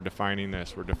defining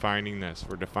this, we're defining this,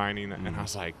 we're defining that. And I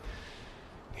was like,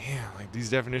 man, like these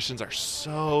definitions are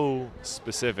so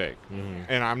specific.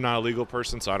 And I'm not a legal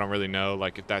person, so I don't really know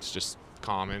like if that's just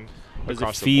common Does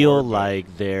across it the feel board,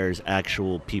 like there's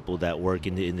actual people that work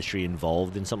in the industry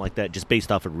involved in something like that, just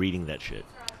based off of reading that shit?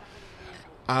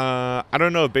 I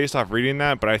don't know based off reading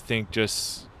that, but I think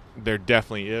just there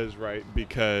definitely is, right?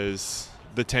 Because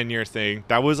the 10-year thing,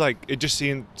 that was like, it just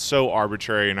seemed so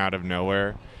arbitrary and out of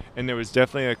nowhere. And there was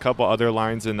definitely a couple other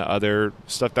lines in the other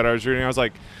stuff that I was reading. I was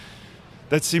like,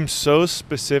 that seems so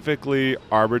specifically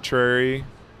arbitrary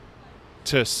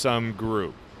to some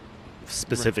group.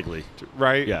 Specifically.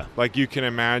 Right? Yeah. Like you can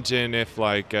imagine if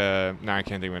like, I can't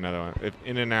think of another one. If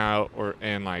In-N-Out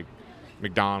and like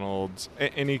McDonald's,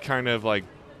 any kind of like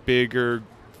bigger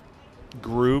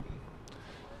group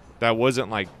that wasn't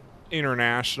like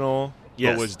international,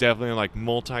 yes. but was definitely like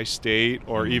multi-state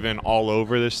or even all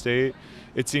over the state,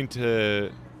 it seemed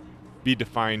to be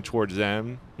defined towards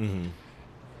them.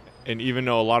 And even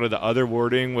though a lot of the other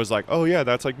wording was like, oh yeah,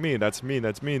 that's like me, that's me,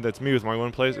 that's me, that's me with my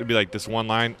one place, it'd be like this one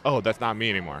line, oh, that's not me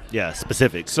anymore. Yeah,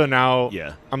 specific. So now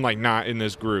Yeah. I'm like not in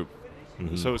this group.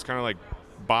 So it's kind of like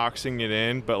boxing it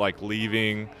in, but like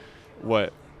leaving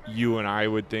what you and I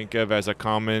would think of as a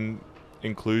common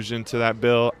inclusion to that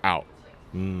bill out.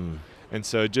 And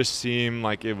so it just seemed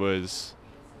like it was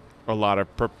a lot of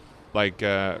for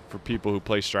people who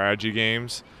play strategy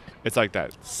games, it's like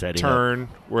that Setting turn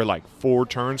where like 4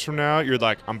 turns from now you're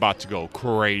like, I'm about to go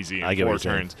crazy in 4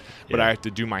 turns, but I have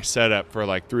to do my setup for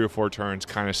like 3 or 4 turns,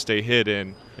 kind of stay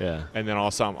hidden, and then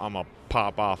also I'm gonna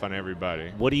pop off on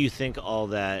everybody. What do you think all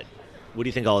that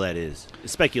is,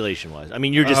 speculation wise? I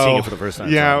mean, you're just seeing it for the first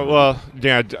time.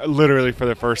 Literally for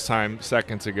the first time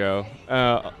seconds ago.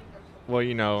 Well,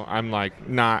 you know, I'm like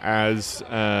not as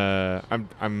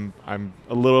I'm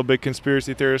a little bit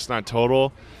conspiracy theorist, not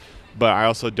total, but I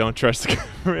also don't trust the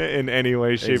government in any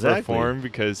way, shape, or form,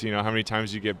 because you know how many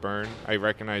times you get burned. I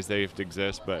recognize they have to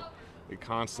exist, but they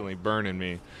constantly burning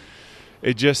me.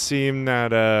 It just seemed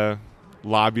that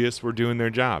lobbyists were doing their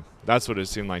job. That's what it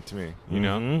seemed like to me. You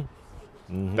know,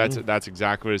 that's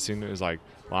exactly what it seemed. It was like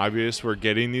lobbyists were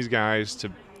getting these guys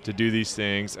to do these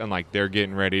things, and like they're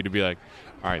getting ready to be like,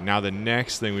 all right, now the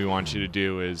next thing we want you to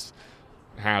do is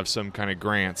have some kind of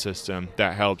grant system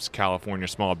that helps California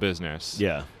small business.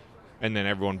 Yeah. And then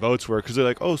everyone votes for it because they're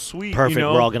like, oh, sweet. Perfect, you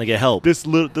know, we're all going to get help. This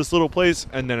little place.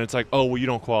 And then it's like, oh, well, you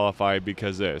don't qualify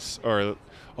because this. Or,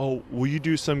 oh, will you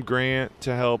do some grant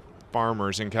to help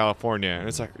farmers in California? And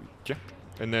it's like, yeah.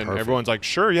 And then everyone's like,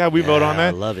 sure, yeah, we vote on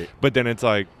that. I love it. But then it's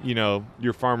like, you know,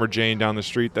 your Farmer Jane down the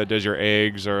street that does your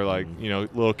eggs, or like, you know,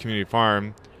 little community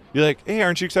farm. You're like, hey,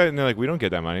 aren't you excited? And they're like, we don't get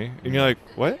that money. And you're like,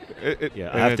 what?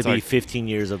 I have to be 15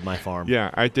 years of my farm.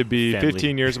 Yeah, I have to be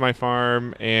 15 years of my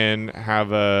farm and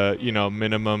have a, you know,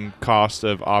 minimum cost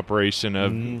of operation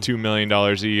of $2 million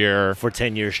a year. For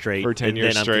 10 years straight. For 10 and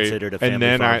years then straight. I'm considered a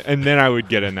family farm. And then I would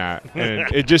get in that.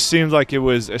 And it just seems like it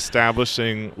was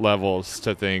establishing levels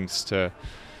to things to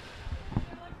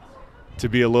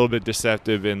be a little bit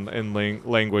deceptive in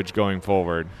language going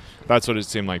forward. That's what it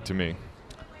seemed like to me.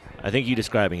 I think you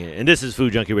describing it. And this is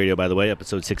Food Junkie Radio, by the way,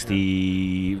 episode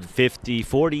 60, 50,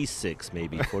 46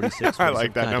 maybe. 46. I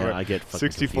like that number. I get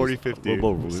 60, 40,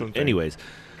 50. Anyways,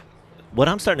 what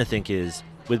I'm starting to think is,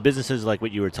 with businesses like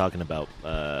what you were talking about,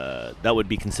 that would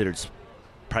be considered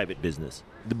private business,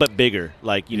 but bigger,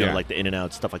 like, you know, like the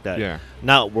In-N-Out, stuff like that. Yeah.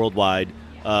 Not worldwide,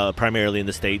 primarily in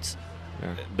the States,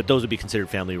 but those would be considered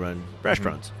family-run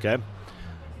restaurants, okay?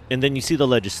 And then you see the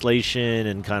legislation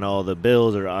and kind of all the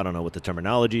bills, or I don't know what the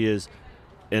terminology is,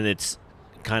 and it's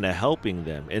kind of helping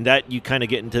them. And that you kind of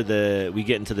get into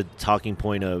the talking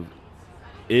point of,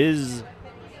 is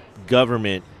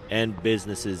government and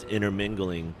businesses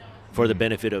intermingling for the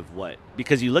benefit of what?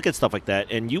 Because you look at stuff like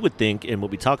that, and you would think, and what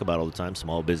we talk about all the time,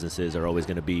 small businesses are always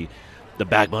going to be the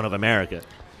backbone of America.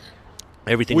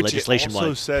 Everything legislation-wise. Which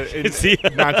also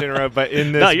said, not to interrupt, but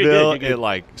in this bill, it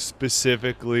like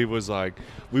specifically was like,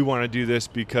 we want to do this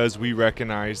because we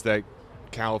recognize that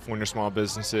California small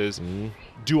businesses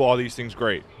do all these things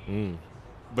great.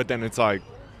 But then it's like,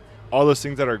 all those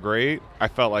things that are great, I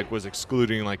felt like was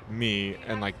excluding like me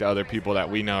and like the other people that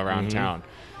we know around town.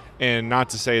 And not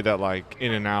to say that like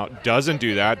In-N-Out doesn't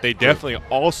do that. They definitely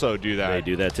also do that. They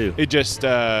do that too. It just,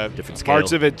 different scale.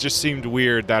 Parts of it just seemed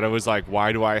weird that it was like, why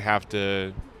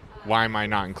am I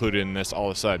not included in this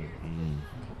all of a sudden?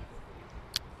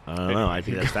 I don't know. I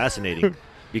think that's fascinating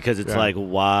because it's like,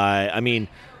 why? I mean,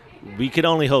 we could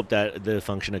only hope that the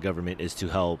function of government is to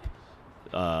help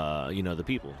the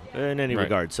people in any Right.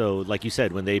 regard. So, like you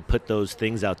said, when they put those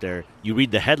things out there, you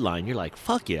read the headline, you're like,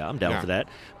 "Fuck yeah, I'm down Yeah. for that."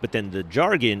 But then the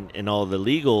jargon and all the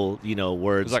legal,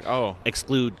 words It's like, oh,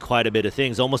 exclude quite a bit of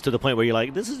things, almost to the point where you're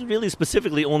like, "This is really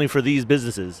specifically only for these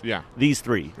businesses, yeah, these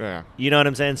three." yeah, You know what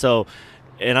I'm saying? So,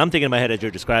 and I'm thinking in my head as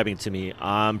you're describing it to me,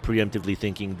 I'm preemptively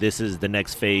thinking this is the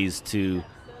next phase to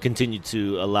continue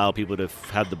to allow people to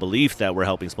have the belief that we're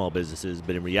helping small businesses,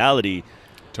 but in reality,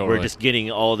 totally. we're just getting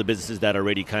all the businesses that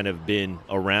already kind of been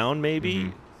around maybe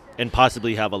Mhm. and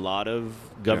possibly have a lot of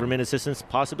government assistance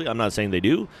possibly. I'm not saying they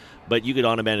do, but you could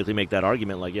automatically make that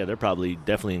argument like, yeah, they're probably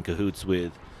definitely in cahoots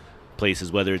with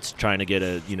places, whether it's trying to get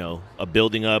a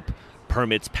building up,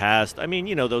 permits passed. I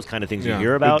mean, those kind of things you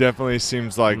hear about. It definitely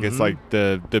seems like it's Mhm. like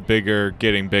the bigger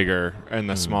getting bigger, and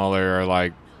the Mhm. smaller are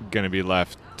like going to be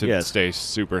left to Yes. stay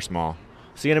super small.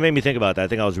 So, it made me think about that. I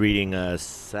think I was reading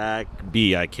SAC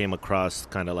B. I came across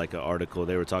kind of like an article.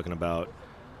 They were talking about,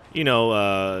 they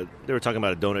were talking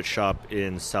about a donut shop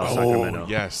in South Sacramento.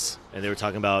 yes. And they were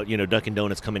talking about, Dunkin'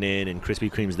 Donuts coming in and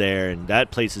Krispy Kreme's there. And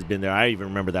that place has been there. I even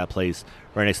remember that place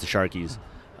right next to Sharky's.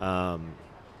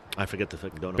 I forget the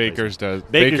fucking donut Baker's place.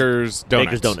 does Baker's Donuts.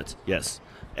 Baker's Donuts, yes.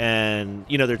 And,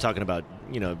 they're talking about,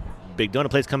 big donut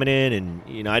place coming in.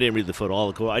 And, I didn't read the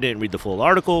full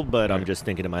article. But I'm Right. just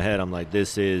thinking in my head, I'm like,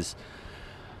 it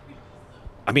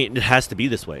has to be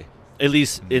this way, at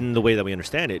least in the way that we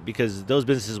understand it, because those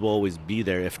businesses will always be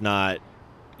there, if not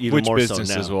even Which more businesses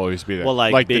so now. will always be there? Well,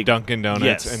 like the big- Dunkin'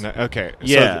 Donuts yes. and okay,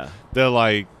 Yeah. So they're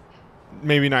like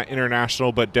maybe not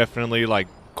international, but definitely like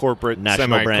corporate, National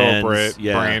semi-corporate, brands,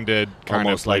 yeah. branded kind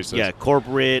Almost of like places.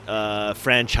 corporate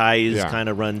franchise Yeah. kind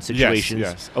of run situations.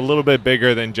 Yes, a little bit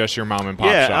bigger than just your mom and pop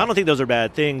Yeah, shop. I don't think those are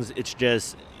bad things. It's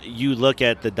just you look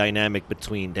at the dynamic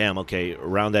between,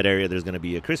 around that area there's going to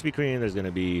be a Krispy Kreme, there's going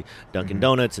to be Dunkin' Mhm.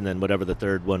 Donuts, and then whatever the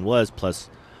third one was, plus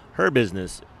her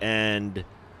business. And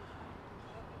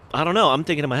I don't know. I'm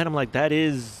thinking in my head, I'm like,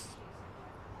 that's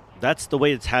the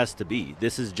way it has to be.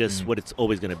 This is just Mhm. what it's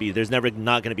always going to be. There's never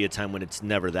not going to be a time when it's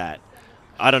never that.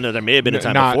 I don't know. There may have been a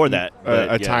time Not before that. but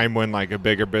a yeah. time when like a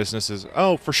bigger business is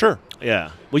for sure. Yeah.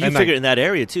 Well, you And, figure like- in that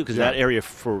area, too, because Yeah. that area,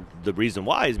 for the reason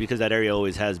why, is because that area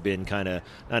always has been kind of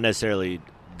not necessarily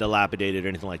dilapidated or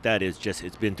anything like that. It's just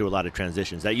it's been through a lot of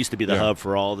transitions. That used to be the Yeah. hub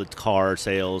for all the car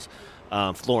sales.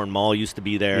 Florin Mall used to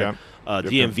be there. Yeah. Yep,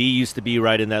 DMV used to be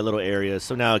right in that little area.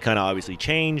 So now it kind of obviously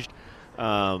changed.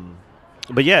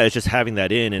 But yeah, it's just having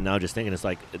that in, and now just thinking it's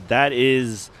like that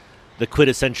is the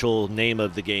quintessential name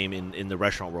of the game in the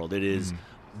restaurant world. It is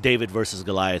David versus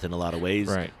Goliath in a lot of ways.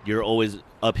 Right. You're always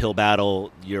uphill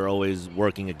battle. You're always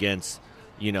working against,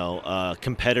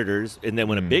 competitors. And then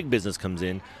when a big business comes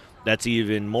in, that's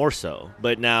even more so.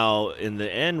 But now in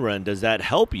the end run, does that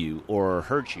help you or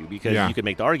hurt you? Because Yeah. you could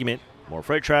make the argument, more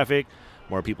freight traffic,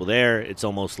 more people there. It's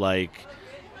almost like,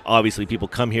 obviously, people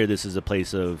come here. This is a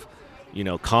place of,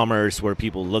 commerce where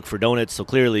people look for donuts. So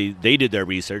clearly they did their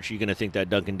research. You're going to think that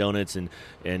Dunkin' Donuts and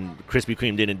Krispy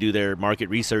Kreme didn't do their market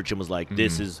research and was like,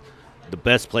 this is the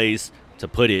best place to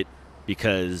put it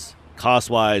because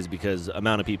cost-wise, because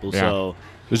amount of people. Yeah. So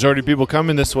There's already people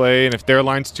coming this way, and if their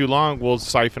line's too long, we'll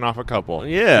siphon off a couple.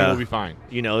 Yeah. And we'll be fine.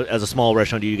 as a small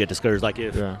restaurant, do you get discouraged? Like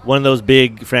if Yeah. one of those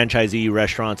big franchisee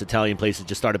restaurants, Italian places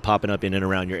just started popping up in and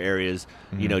around your areas,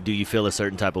 do you feel a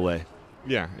certain type of way?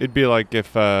 Yeah, it'd be like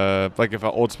if an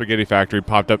old spaghetti factory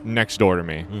popped up next door to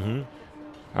me. Mm-hmm.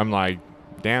 I'm like,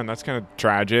 damn, that's kind of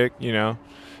tragic,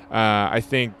 I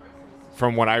think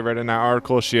from what I read in that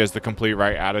article, she has the complete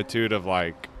right attitude of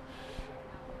like,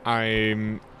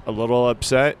 I'm a little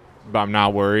upset, but I'm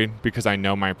not worried because I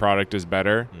know my product is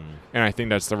better. And I think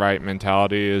that's the right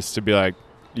mentality, is to be like,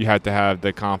 you have to have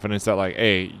the confidence that like,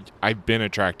 hey, I've been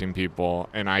attracting people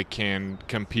and I can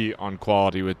compete on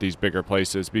quality with these bigger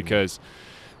places because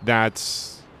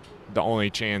that's the only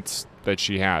chance that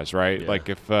she has, right? Yeah. Like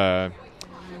if, I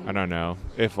don't know,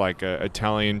 if like a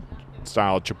Italian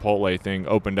style Chipotle thing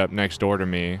opened up next door to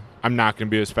me, I'm not going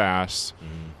to be as fast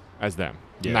as them.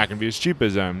 Yeah. I'm not going to be as cheap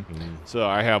as them. So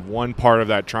I have one part of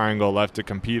that triangle left to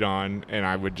compete on, and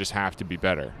I would just have to be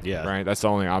better. Yeah. Right? That's the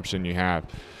only option you have.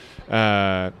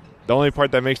 The only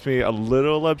part that makes me a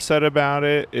little upset about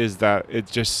it is that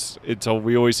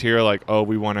we always hear like, oh,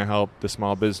 we want to help the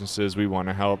small businesses, we want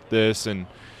to help this, and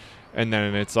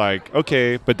then it's like,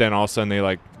 okay, but then all of a sudden they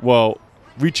like, well,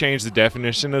 we changed the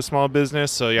definition of small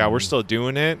business, so yeah, we're still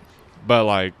doing it, but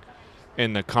like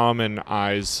in the common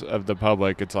eyes of the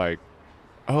public, it's like,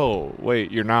 oh,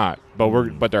 wait, you're not,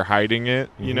 but they're hiding it,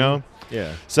 you know?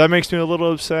 Yeah. So that makes me a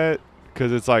little upset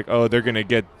because it's like, oh, they're gonna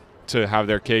get to have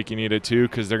their cake and eat it too,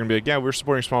 because they're gonna be like, yeah, we're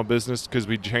supporting small business because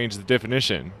we changed the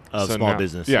definition Of So small now-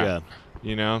 business. Yeah.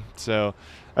 you know? So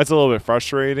that's a little bit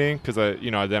frustrating because,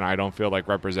 then I don't feel like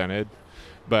represented.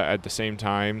 But at the same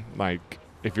time, like,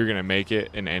 if you're going to make it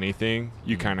in anything,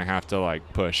 you kind of have to,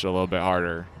 like, push a little bit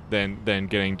harder than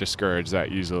getting discouraged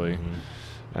that easily.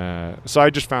 So I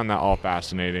just found that all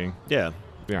fascinating. Yeah.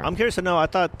 Yeah. I'm curious to know, I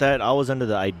thought that I was under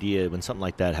the idea when something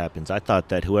like that happens, I thought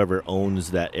that whoever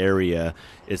owns that area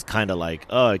is kind of like,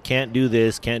 oh, can't do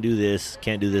this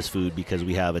food because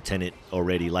we have a tenant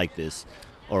already like this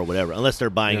or whatever, unless they're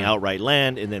buying outright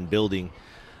land and then building.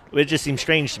 It just seems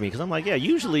strange to me because I'm like, yeah,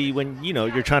 usually when,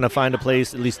 you're trying to find a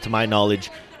place, at least to my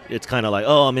knowledge, it's kind of like,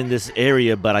 oh, I'm in this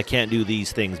area, but I can't do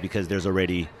these things because there's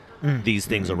already these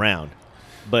things around.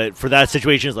 But for that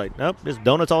situation, it's like, nope, just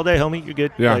donuts all day, homie. You're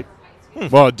good. Yeah. Like,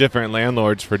 Well, different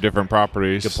landlords for different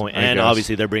properties. good point. I And guess.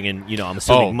 obviously they're bringing, I'm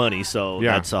assuming money, so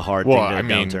Yeah. that's a hard Well, thing to I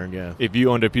mean, downturn. Yeah, if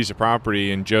you owned a piece of property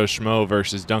and Joe Schmo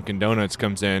versus Dunkin' Donuts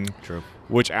comes in, true.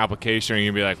 which application are you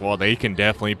going to be like, well, they can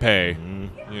definitely pay?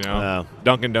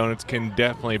 Dunkin' Donuts can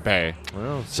definitely pay.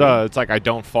 Well, So it's like I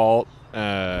don't fault.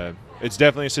 It's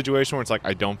definitely a situation where it's like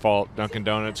I don't fault Dunkin'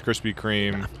 Donuts, Krispy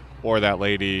Kreme, or that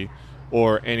lady,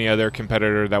 or any other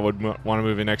competitor that would want to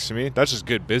move in next to me. That's just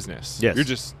good business.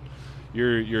 Yes.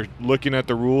 You're looking at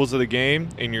the rules of the game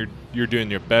and you're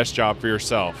doing your best job for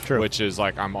yourself. True. Which is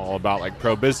like I'm all about like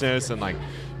pro business and like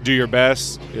do your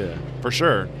best. Yeah. For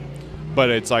sure. But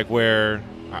it's like where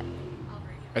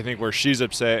I think where she's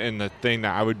upset and the thing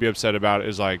that I would be upset about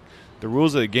is like the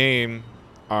rules of the game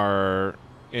are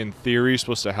in theory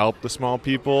supposed to help the small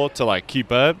people to like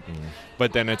keep up,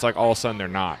 but then it's like all of a sudden they're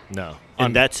not. No.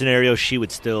 In that scenario,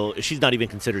 she's not even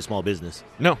considered small business.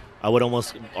 No. I would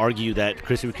almost argue that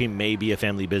Krispy Kreme may be a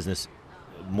family business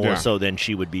more so than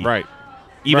she would be. Right.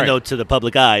 Even Right. though to the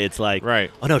public eye, it's like,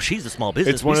 Right. oh, no, she's a small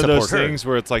business. It's We one of those support her. things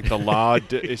where it's like the law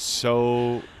is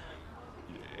so.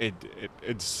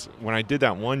 It's when I did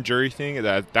that one jury thing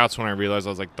that's when I realized I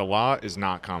was like the law is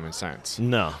not common sense.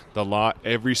 No. The law,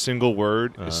 every single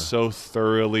word is so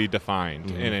thoroughly defined,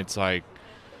 and it's like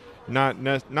not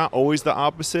always the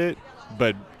opposite,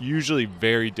 but usually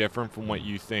very different from what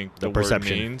you think the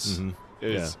perception. word means.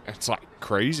 It's like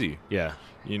crazy, Yeah.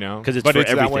 Because it's but for it's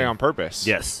that way everything. on purpose.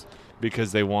 Yes.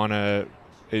 Because they want to.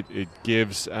 It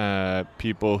gives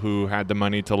people who had the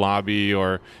money to lobby,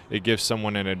 or it gives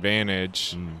someone an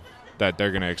advantage that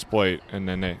they're going to exploit, and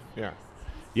then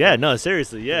Yeah, no,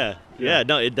 seriously, yeah.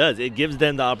 No, it does. It gives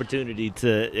them the opportunity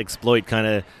to exploit kind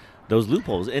of those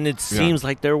loopholes, and it seems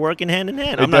like they're working hand in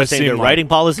hand. It I'm not does saying seem they're like writing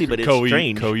policy, but it's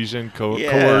strange.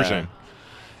 coercion.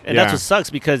 And that's what sucks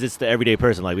because it's the everyday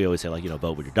person. Like we always say, like,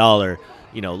 vote with your dollar.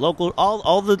 Local,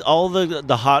 all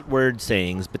the hot word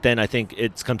sayings. But then I think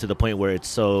it's come to the point where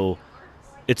it's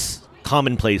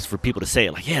commonplace for people to say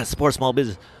it. Like, yeah, support small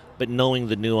business. But knowing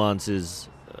the nuances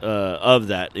of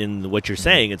that in what you're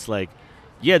saying, it's like,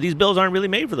 yeah, these bills aren't really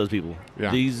made for those people.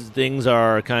 Yeah. These things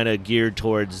are kind of geared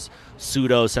towards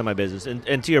pseudo semi-business.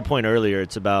 And to your point earlier,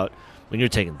 it's about when you're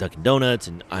taking Dunkin' Donuts,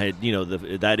 and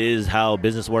that is how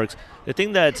business works. The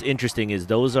thing that's interesting is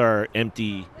those are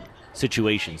empty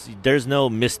situations. There's no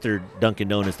Mr. Dunkin'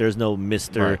 Donuts. There's no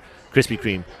Mr. Krispy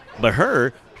Kreme.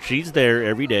 But she's there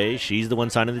every day. She's the one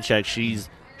signing the check. She's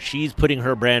putting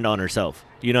her brand on herself.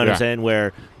 You know what I'm saying?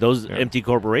 Where those empty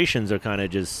corporations are kind of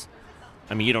just.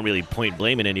 I mean, you don't really point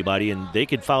blame at anybody, and they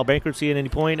could file bankruptcy at any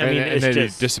point. It's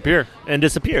just disappear. And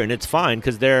it's fine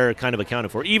because they're kind of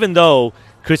accounted for. Even though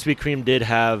Krispy Kreme did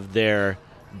have their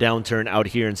downturn out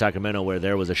here in Sacramento, where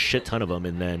there was a shit ton of them,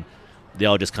 and then they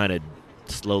all just kind of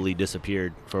slowly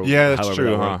disappeared for that's however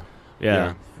true, that huh? worked.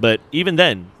 Yeah, but even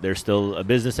then, they're still a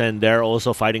business, and they're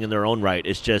also fighting in their own right.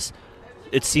 It's just,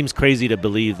 it seems crazy to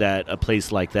believe that a place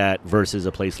like that versus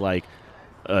a place like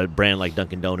a brand like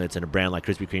Dunkin' Donuts and a brand like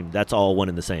Krispy Kreme, that's all one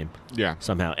and the same. Yeah.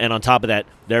 Somehow. And on top of that,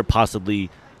 they're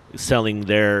possibly selling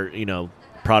their,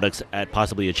 products at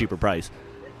possibly a cheaper price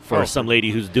for some lady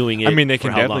who's doing it. I mean, they for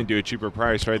can how definitely long. do a cheaper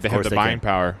price, right? They have course the they buying can.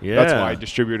 power. Yeah. That's why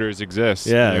distributors exist.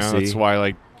 Yeah, That's see? why,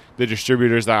 like, the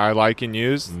distributors that I like and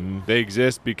use, they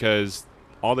exist because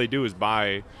all they do is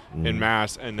buy in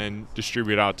mass and then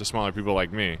distribute out to smaller people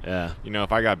like me. Yeah.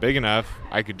 If I got big enough,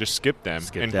 I could just skip them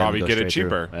and them probably go get it straight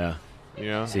through. cheaper.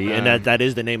 Yeah. See, and that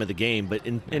is the name of the game. But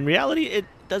in reality, it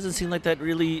doesn't seem like that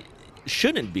really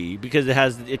shouldn't be, because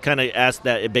it kind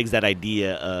of begs that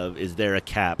idea of, is there a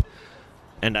cap?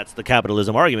 And that's the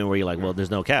capitalism argument where you're like, well, there's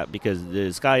no cap because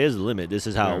the sky is the limit. This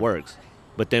is how it works.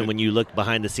 But then when you look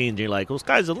behind the scenes, you're like, well,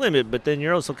 sky's the limit. But then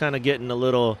you're also kind of getting a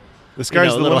little, The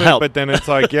sky's the little limit, help. but then it's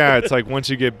like, it's like once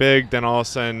you get big, then all of a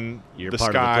sudden You're the part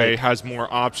of the sky clique. has more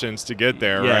options to get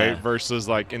there, Yeah. right? Versus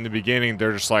like in the beginning,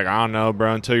 they're just like, I don't know,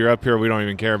 bro. Until you're up here, we don't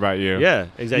even care about you. Yeah,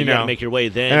 exactly. You got to make your way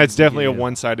then. And it's definitely a Yeah.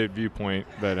 one-sided viewpoint,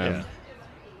 but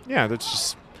that's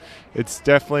just, it's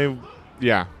definitely,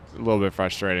 a little bit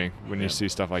frustrating when you see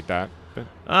stuff like that.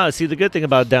 But See, the good thing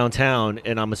about downtown,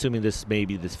 and I'm assuming this may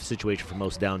be the situation for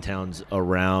most downtowns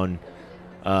around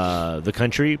the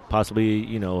country, possibly,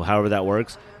 however that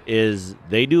works, is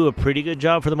they do a pretty good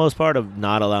job for the most part of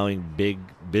not allowing big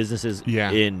businesses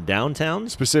in downtowns.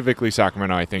 Specifically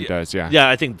Sacramento, I think, does, Yeah,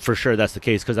 I think for sure that's the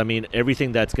case because, I mean,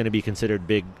 everything that's going to be considered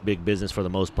big business for the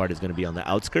most part is going to be on the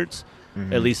outskirts,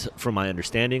 at least from my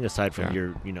understanding, aside from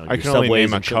your, your I can subways only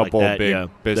name a and shit couple like that,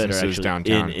 big businesses that are actually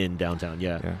downtown. In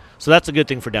downtown, So that's a good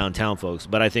thing for downtown folks.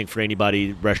 But I think for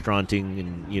anybody restauranting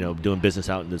and, doing business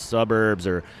out in the suburbs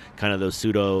or kind of those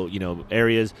pseudo,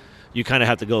 areas, you kind of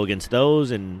have to go against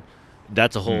those, and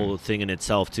that's a whole thing in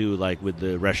itself too. Like with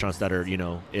the restaurants that are,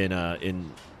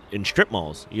 in strip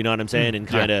malls, you know what I'm saying, and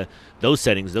kind of those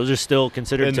settings, those are still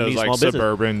considered in to those be like small business.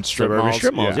 suburban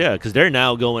strip malls, yeah, because they're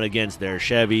now going against their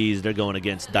Chevys, they're going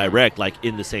against direct, like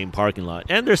in the same parking lot,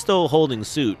 and they're still holding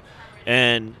suit,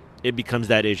 and it becomes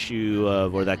that issue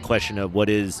of, or that question of what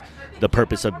is the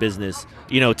purpose of business,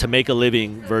 to make a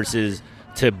living versus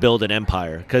to build an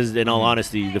empire. Because in all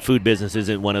honesty, the food business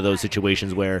isn't one of those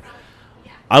situations where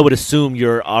I would assume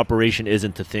your operation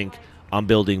isn't to think I'm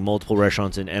building multiple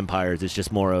restaurants and empires. It's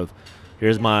just more of,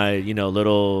 here's my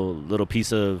little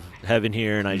piece of heaven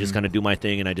here, and I just kind of do my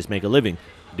thing and I just make a living,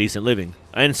 decent living.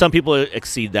 And some people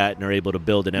exceed that and are able to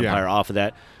build an empire off of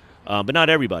that, but not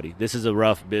everybody. This is a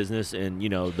rough business, and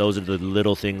those are the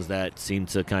little things that seem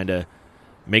to kind of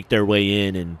make their way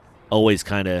in and always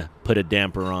kind of put a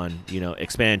damper on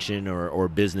expansion or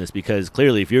business, because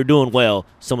clearly if you're doing well,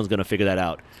 someone's going to figure that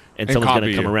out. And someone's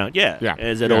going to come around.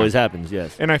 As it always happens,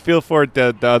 yes. And I feel for it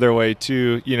the other way,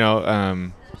 too.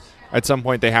 At some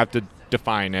point they have to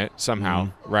define it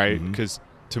somehow, right? Because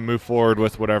to move forward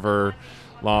with whatever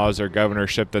laws or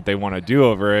governorship that they want to do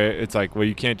over it, it's like, well,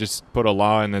 you can't just put a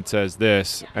law in that says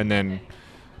this, and then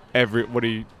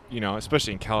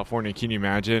especially in California, can you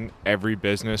imagine every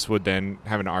business would then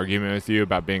have an argument with you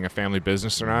about being a family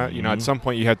business or not? At some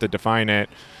point you have to define it.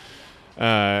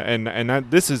 And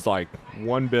that this is like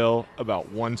one bill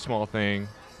about one small thing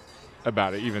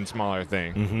about an even smaller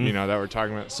thing, that we're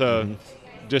talking about. So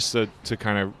just to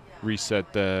kind of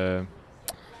reset the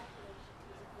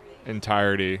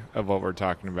entirety of what we're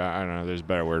talking about. I don't know, there's a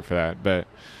better word for that. But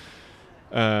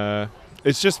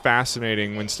it's just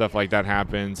fascinating when stuff like that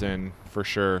happens, and for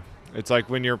sure. It's like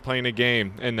when you're playing a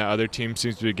game and the other team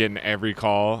seems to be getting every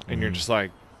call, and you're just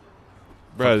like,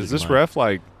 bro, is this ref,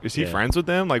 like, is he friends with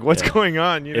them? Like, what's going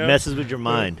on? It messes with your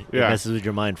mind. It messes with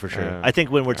your mind for sure. I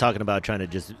think when we're talking about trying to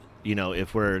just,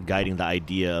 if we're guiding the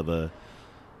idea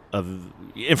of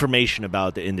information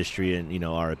about the industry and,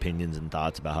 our opinions and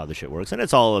thoughts about how the shit works, and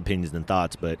it's all opinions and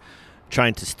thoughts, but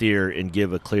trying to steer and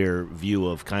give a clear view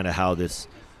of kind of how this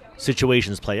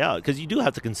situations play out, because you do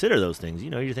have to consider those things.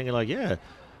 You're thinking like,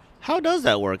 how does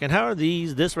that work? And how are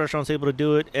this restaurant's able to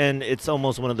do it? And it's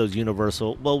almost one of those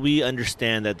universal, well, we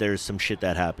understand that there's some shit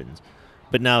that happens.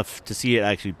 But now to see it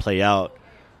actually play out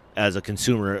as a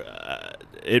consumer,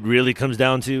 it really comes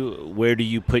down to where do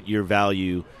you put your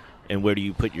value and where do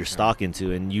you put your stock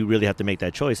into? And you really have to make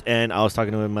that choice. And I was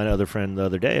talking to my other friend the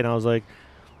other day, and I was like,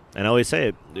 and I always say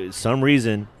it, there's some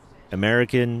reason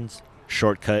Americans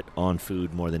shortcut on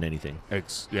food more than anything.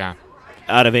 It's,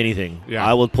 out of anything.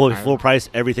 I will pull full price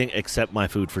everything except my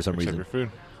food for some reason. Your food.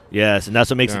 Yes, and that's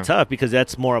what makes it tough, because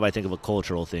that's more of, I think, of a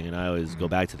cultural thing, and I always go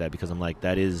back to that because I'm like,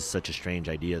 that is such a strange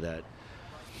idea that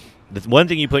the one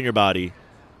thing you put in your body,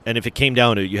 and if it came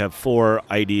down to it, you have 4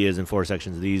 ideas in 4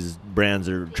 sections. These brands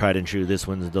are tried and true. This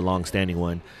one's the long-standing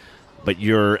one. But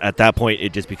at that point,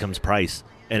 it just becomes price.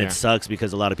 And it sucks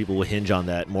because a lot of people will hinge on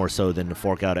that more so than to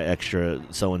fork out an extra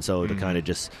so-and-so to kind of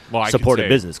just support a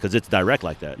business, because it's direct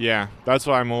like that. Yeah, that's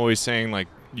why I'm always saying, like,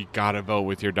 you got to vote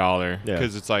with your dollar,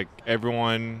 because it's like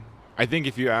everyone – I think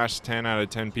if you ask 10 out of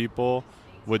 10 people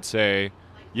would say,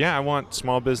 I want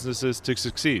small businesses to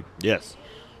succeed. Yes.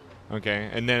 Okay,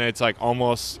 and then it's like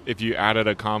almost if you added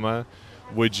a comma,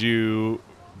 would you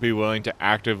be willing to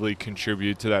actively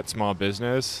contribute to that small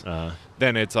business?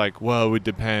 Then it's like, well, it would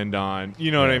depend on,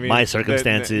 what I mean? My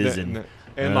circumstances and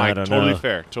like totally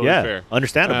fair. Totally fair.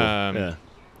 Understandable.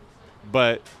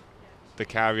 But the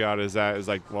caveat is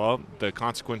like, well, the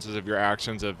consequences of your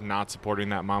actions of not supporting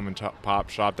that mom and pop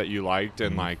shop that you liked,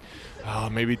 and like, oh,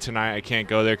 maybe tonight I can't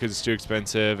go there because it's too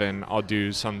expensive, and I'll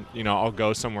do some, I'll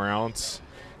go somewhere else.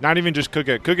 not even just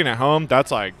cooking at home.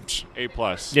 That's like A+.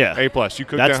 Yeah. A+. You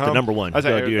cooked That's at home. the number one. That's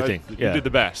Go do your thing. You Yeah. did the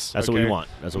best. That's what we want.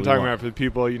 That's what I'm we talking want. about for the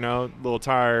people, a little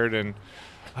tired and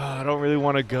I don't really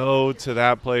want to go to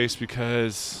that place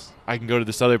because I can go to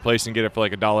this other place and get it for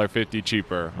like $1.50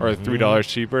 cheaper or $3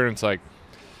 cheaper, and it's like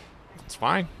it's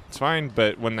fine. It's fine,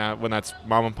 but when that's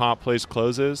mom and pop place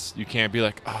closes, you can't be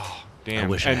like, oh, damn. I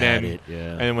wish and I then, had it. Yeah.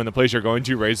 And then when the place you're going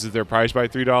to raises their price by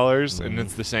 $3 and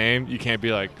it's the same, you can't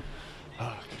be like,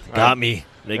 oh, got me.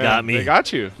 They got me. They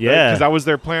got you. Yeah. Because that was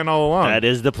their plan all along. That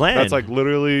is the plan. That's like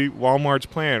literally Walmart's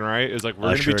plan, right? Is like, we're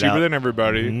going to be Usher it cheaper out. than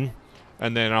everybody. Mhm.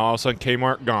 And then all of a sudden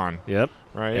Kmart gone, Yep.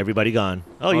 right? Everybody gone.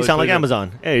 Oh, All you these sound like places-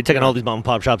 Amazon. Hey, you're taking Yeah. all these mom and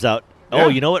pop shops out. Yeah. Oh,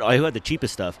 you know what? I had the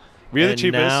cheapest stuff. We are the And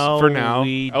cheapest now for now.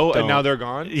 we And now don't. they're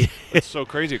gone. It's so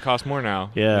crazy. It costs more now.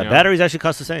 Yeah, batteries actually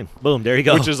cost the same. Boom, there you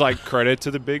go. Which is like credit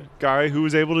to the big guy who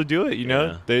was able to do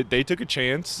it. They took a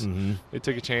chance. Mhm. They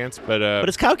took a chance, but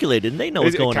it's calculated, and they know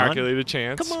what's it's going a on. calculated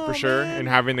chance Come on, for sure, man. and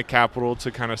having the capital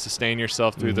to kind of sustain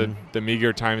yourself through the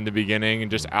meager time in the beginning and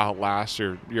just outlast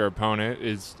your opponent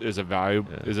is a value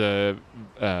is a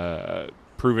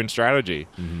proven strategy.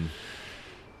 Mhm.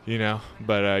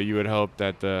 But you would hope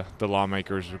that the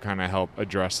lawmakers would kind of help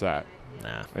address that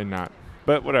Nah. and not.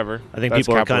 But whatever. I think That's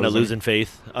people are kind of capitalism. losing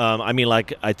faith.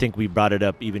 I think we brought it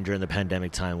up even during the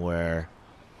pandemic time where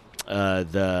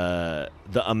the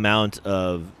amount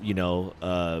of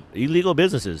illegal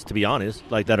businesses, to be honest,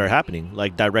 like that are happening,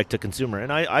 like direct to consumer,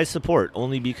 and I support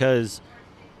only because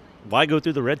why go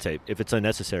through the red tape if it's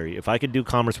unnecessary? If I could do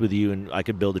commerce with you and I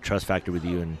could build a trust factor with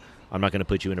you, and I'm not going to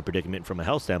put you in a predicament from a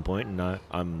health standpoint, and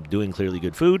I'm doing clearly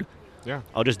good food. Yeah.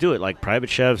 I'll just do it. Like private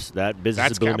chefs, that business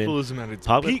That's is booming. capitalism at its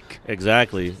Public- peak.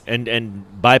 Exactly. And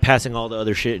bypassing all the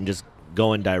other shit and just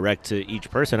going direct to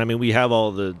each person. I mean, we have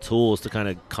all the tools to kind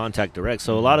of contact direct.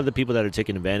 So a lot of the people that are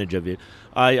taking advantage of it,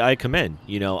 I commend.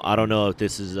 I don't know if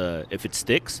this is if it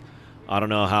sticks. I don't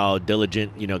know how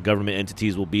diligent government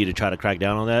entities will be to try to crack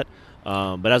down on that.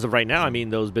 But as of right now, I mean,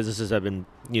 those businesses have been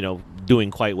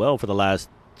doing quite well for the last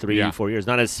 3-4 years.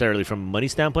 Not necessarily from a money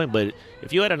standpoint, but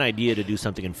if you had an idea to do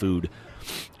something in food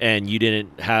and you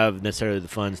didn't have necessarily the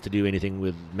funds to do anything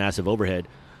with massive overhead,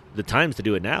 the time's to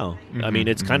do it now. I mean,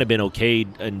 it's kind of been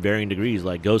okayed in varying degrees.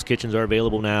 Like ghost kitchens are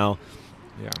available now.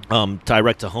 Yeah.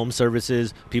 Direct to home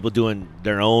services, people doing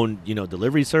their own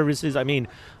delivery services. I mean,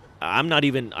 I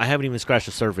haven't even scratched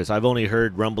the surface. I've only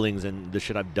heard rumblings and the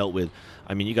shit I've dealt with.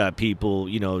 I mean, you got people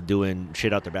doing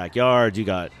shit out their backyards. You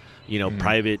got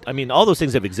private. I mean, all those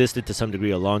things have existed to some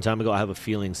degree a long time ago. I have a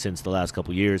feeling since the last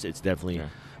couple of years, it's definitely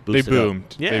They boosted up.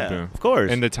 boomed. Yeah, They boomed. of course.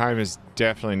 And the time is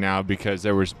definitely now because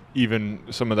there was even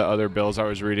some of the other bills I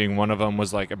was reading. One of them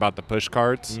was like about the push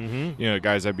carts.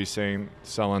 Guys I'd be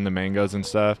selling the mangoes and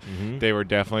stuff. They were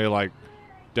definitely like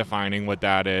defining what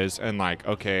that is and like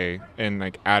and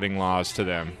like adding laws to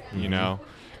them.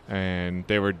 And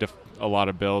they were a lot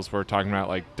of bills were talking about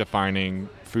like defining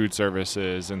food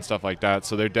services and stuff like that.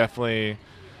 So they're definitely.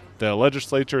 The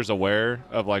legislature is aware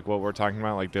of like what we're talking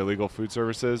about, like the illegal food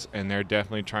services, and they're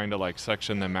definitely trying to like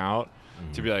section them out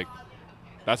to be like,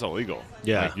 that's illegal.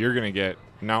 Yeah. Like you're gonna get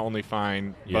not only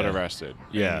fined but arrested.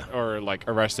 Yeah. Or like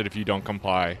arrested if you don't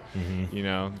comply.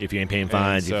 If you ain't paying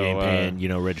fines, so, if you ain't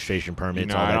paying, registration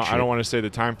permits, all that shit. I don't want to say the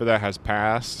time for that has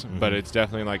passed, but it's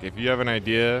definitely like if you have an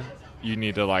idea, you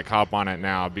need to like hop on it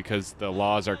now because the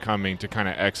laws are coming to kind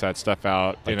of X that stuff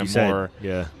out Like in a you said, more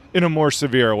yeah. in a more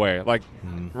severe way. Like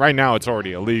right now it's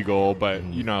already illegal, but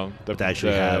to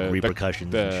actually have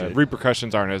repercussions and The shit.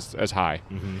 repercussions aren't as high.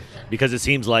 Because it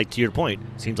seems like, to your point,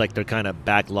 it seems like they're kind of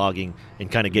backlogging and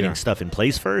kind of getting stuff in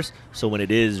place first. So when it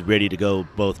is ready to go,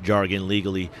 both jargon,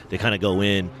 legally, they kind of go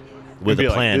in with a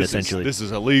plan, essentially. This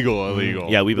is illegal.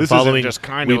 Yeah, we've been this following. Isn't just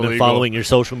kind we've of been illegal. following your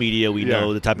social media. We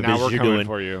know the type of now business we're you're coming doing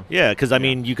for you. Yeah, because I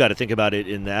mean, you got to think about it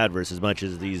in the adverse. As much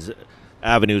as these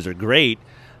avenues are great,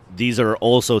 these are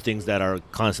also things that are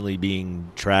constantly being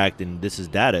tracked, and this is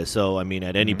data. So I mean,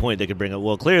 at any point they could bring up.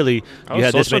 Well, clearly you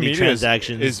had this social many media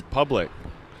transactions. is public.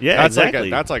 Yeah, that's exactly.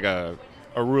 That's like a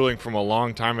ruling from a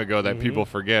long time ago that people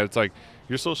forget. It's like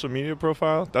your social media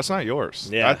profile. That's not yours.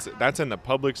 Yeah. That's in the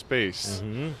public space.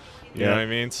 You Yeah. know what I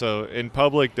mean? So in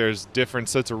public, there's different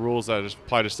sets of rules that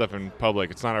apply to stuff in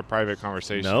public. It's not a private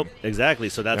conversation. Nope, exactly.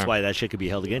 So that's why that shit could be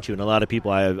held against you. And a lot of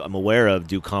people I'm aware of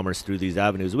do commerce through these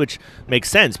avenues, which makes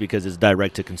sense because it's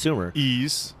direct to consumer.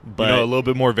 Ease, But- a little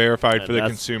bit more verified for the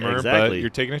That's- consumer, exactly. but you're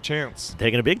taking a chance.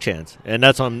 Taking a big chance. And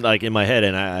that's on like in my head,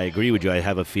 and I agree with you. I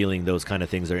have a feeling those kind of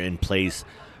things are in place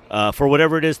for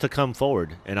whatever it is to come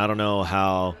forward. And I don't know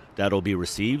how that'll be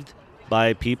received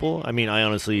by people. I mean, I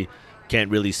honestly can't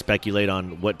really speculate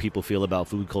on what people feel about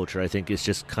food culture. I think it's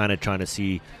just kind of trying to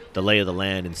see the lay of the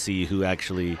land and see who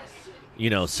actually,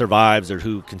 survives or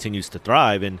who continues to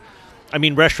thrive. And I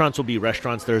mean, restaurants will be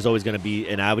restaurants. There's always going to be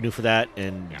an avenue for that.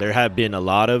 And there have been a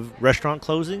lot of restaurant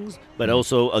closings, but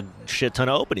also a shit ton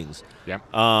of openings. Yep.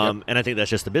 And I think that's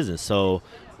just the business. So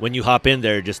when you hop in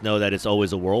there, just know that it's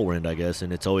always a whirlwind, I guess,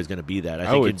 and it's always going to be that. I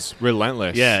think it's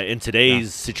relentless. Yeah, in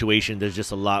today's situation, there's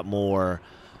just a lot more,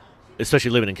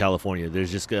 especially living in California,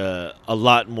 there's just a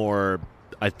lot more,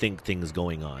 I think, things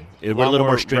going on. We're a little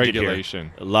more stringent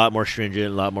regulation. Here. A lot more stringent,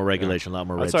 a lot more regulation, a lot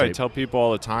more red tape. That's what I tell people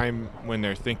all the time when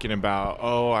they're thinking about,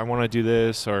 I want to do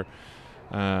this, or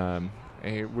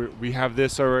hey, we have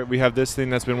this, or we have this thing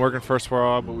that's been working for us for a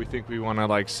while, but we think we want to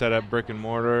like set up brick and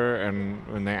mortar. And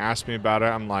when they ask me about it,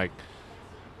 I'm like,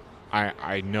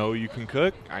 I know you can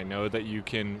cook. I know that you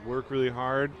can work really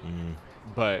hard,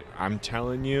 but I'm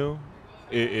telling you,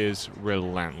 it is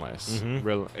relentless.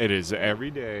 It is every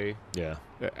day. Yeah.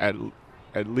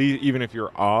 At least, even if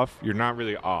you're off, you're not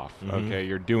really off. Okay,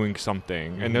 you're doing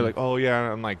something, and they're like, "Oh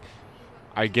yeah." I'm like,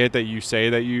 I get that you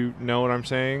say that you know what I'm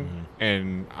saying,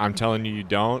 and I'm telling you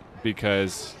don't,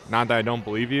 because not that I don't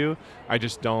believe you, I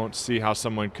just don't see how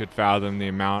someone could fathom the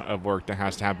amount of work that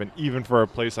has to happen, even for a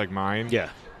place like mine. Yeah.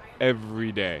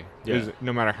 Every day. Yeah.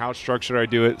 No matter how structured I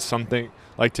do it, something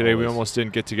like today we almost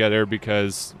didn't get together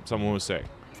because someone was sick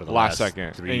for the last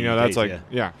second. 3 And that's days, like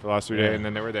for the last 3 days, and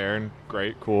then they were there, and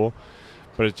great, cool.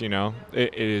 But it's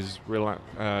it is real.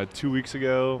 2 weeks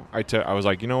ago, I was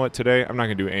like, you know what, today I'm not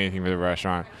gonna do anything for the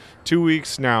restaurant. 2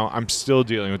 weeks now, I'm still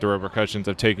dealing with the repercussions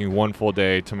of taking one full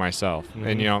day to myself,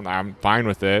 and I'm fine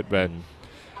with it, but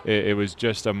it was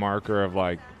just a marker of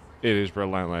like, it is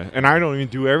relentless, and I don't even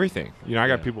do everything. I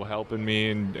got people helping me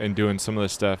and doing some of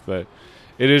this stuff, but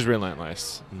it is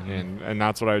relentless, and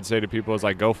that's what I would say to people is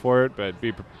like, go for it, but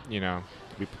be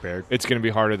prepared. It's going to be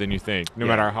harder than you think, no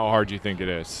matter how hard you think it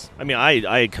is. I mean,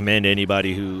 I commend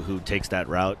anybody who takes that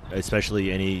route,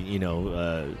 especially any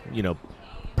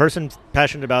person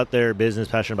passionate about their business,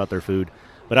 passionate about their food.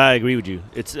 But I agree with you.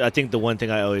 I think the one thing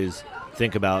I always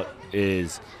think about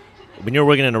is when you're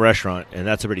working in a restaurant, and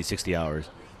that's already 60 hours,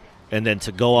 and then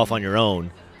to go off on your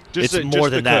own, it's more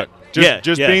than that.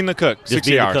 Just being the cook,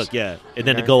 60 hours. The cook, and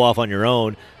then to go off on your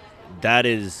own, that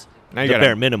is the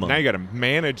bare minimum. Now you got to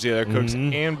manage the other cooks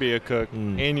and be a cook,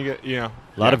 and you get a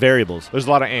lot of variables. There's a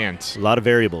lot of ants. A lot of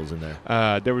variables in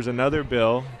there. There was another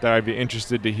bill that I'd be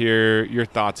interested to hear your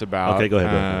thoughts about. Okay, go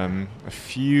ahead. A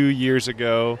few years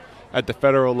ago, at the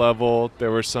federal level,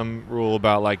 there was some rule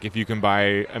about like if you can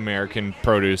buy American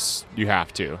produce, you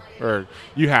have to,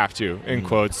 in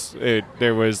quotes.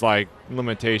 There was like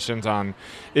limitations on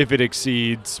if it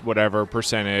exceeds whatever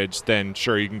percentage, then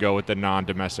sure you can go with the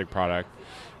non-domestic product.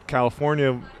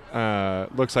 California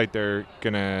looks like they're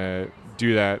going to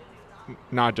do that,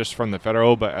 not just from the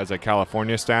federal, but as a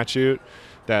California statute,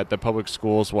 that the public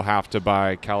schools will have to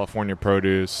buy California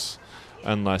produce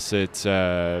unless it's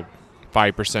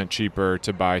 5% cheaper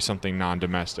to buy something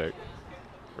non-domestic.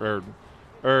 Or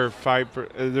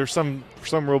 5%. There's some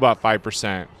rule about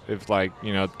 5%. If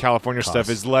California stuff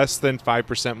is less than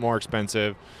 5% more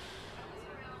expensive,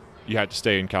 you have to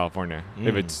stay in California.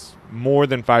 If it's more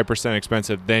than 5%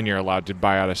 expensive, then you're allowed to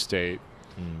buy out of state.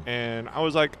 And I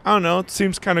was like, I don't know, it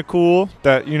seems kind of cool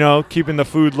that, keeping the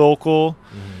food local.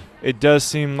 It does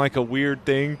seem like a weird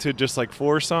thing to just like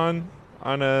force on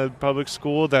a public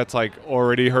school that's like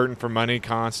already hurting for money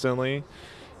constantly.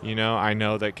 I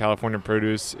know that California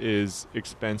produce is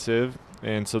expensive,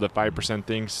 and so the 5%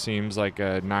 thing seems like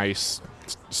a nice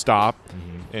stop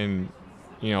in,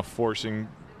 forcing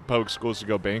public schools to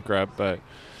go bankrupt. But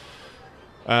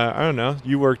I don't know.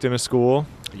 You worked in a school.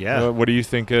 Yeah. What do you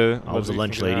think of? I was a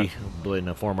lunch lady. In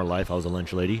a former life, I was a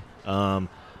lunch lady. I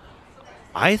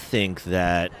think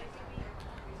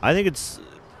it's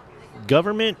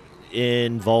government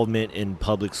involvement in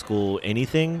public school,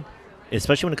 anything,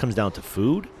 especially when it comes down to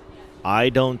food. I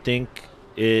don't think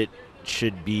it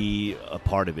should be a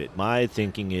part of it. My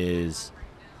thinking is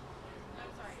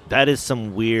that is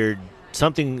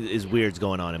something is weird's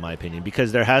going on, in my opinion,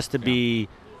 because there has to be.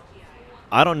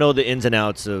 I don't know the ins and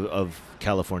outs of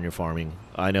California farming.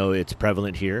 I know it's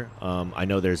prevalent here. I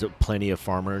know there's plenty of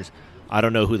farmers. I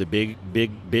don't know who the big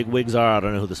wigs are. I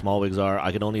don't know who the small wigs are.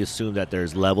 I can only assume that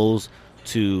there's levels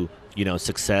to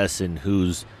success and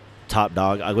who's top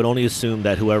dog. I would only assume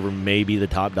that whoever may be the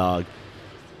top dog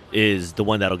is the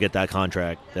one that'll get that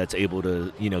contract, that's able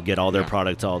to get all their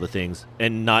products, all the things,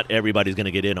 and not everybody's going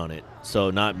to get in on it. So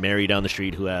not Mary down the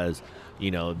street who has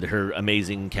her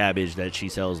amazing cabbage that she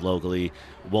sells locally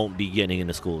won't be getting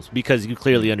into schools, because you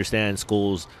clearly understand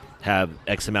schools have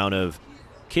X amount of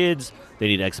kids. They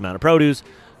need X amount of produce.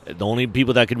 The only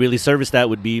people that could really service that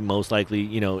would be most likely,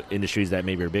 industries that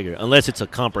maybe are bigger, unless it's a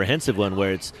comprehensive one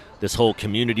where it's this whole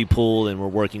community pool and we're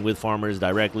working with farmers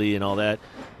directly and all that.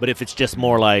 But if it's just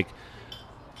more like,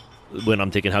 when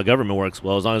I'm thinking how government works,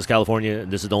 well, as long as California,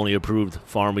 this is the only approved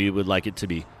farm we would like it to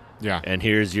be. Yeah. And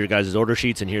here's your guys' order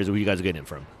sheets, and here's where you guys are getting it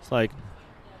from. It's like,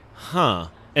 huh.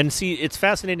 And see, it's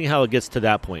fascinating how it gets to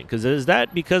that point. Because is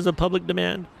that because of public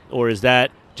demand? Or is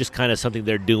that just kind of something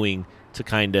they're doing to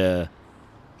kind of,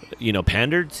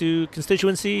 pander to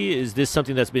constituency? Is this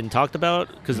something that's been talked about?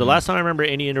 Because the last time I remember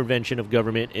any intervention of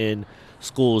government in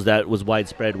schools that was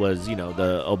widespread was, the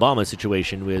Obama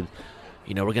situation with,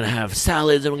 we're going to have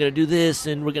salads and we're going to do this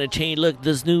and we're going to change. Look,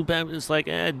 this new, it's like,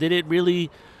 did it really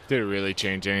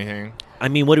change anything? I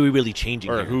mean, what are we really changing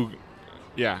Or here? who?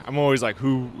 Yeah, I'm always like,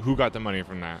 who got the money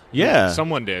from that? Yeah.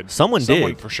 Someone did. Someone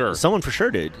for sure. Someone for sure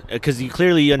did. Because you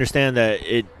clearly understand that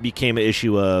it became an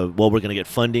issue of, we're going to get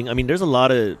funding. I mean, there's a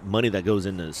lot of money that goes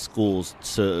into schools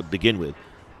to begin with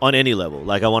on any level.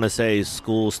 Like, I want to say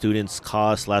school students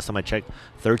cost, last time I checked,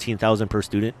 $13,000 per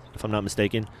student, if I'm not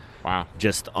mistaken. Wow.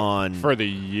 Just on... For the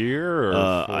year?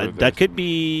 Or that could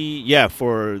be,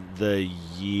 for the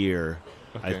year,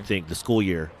 okay. I think, the school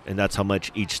year. And that's how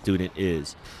much each student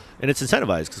is. And it's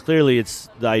incentivized because clearly it's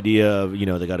the idea of,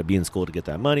 they got to be in school to get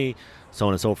that money, so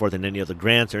on and so forth, and any other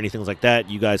grants or anything like that,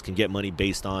 you guys can get money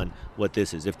based on what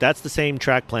this is. If that's the same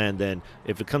track plan, then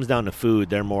if it comes down to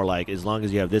food, they're more like, as long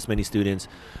as you have this many students,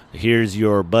 here's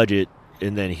your budget,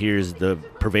 and then here's the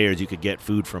purveyors you could get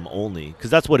food from only. Because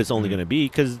that's what it's only going to be,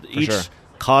 because each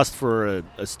cost for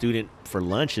a student for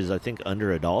lunch is, I think,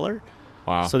 under $1.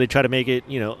 Wow. So they try to make it,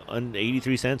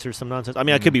 83 cents or some nonsense. I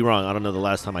mean, I could be wrong. I don't know the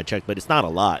last time I checked, but it's not a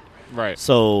lot. Right.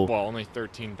 So, well, only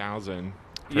 13,000.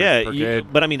 Per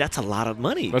kid. But I mean, that's a lot of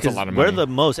money. That's a lot of money. We're the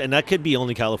most, and that could be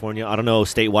only California. I don't know.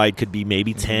 Statewide could be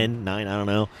maybe 10, 9. I don't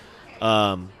know.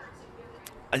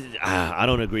 I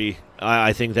don't agree.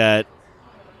 I think that.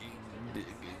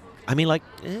 I mean,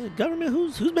 government.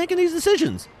 Who's making these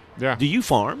decisions? Yeah. Do you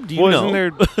farm? Do you know?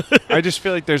 Isn't there? I just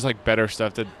feel like there's better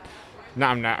stuff that. No,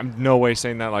 I'm no way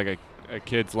saying that a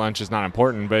kid's lunch is not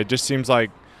important, but it just seems like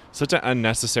such an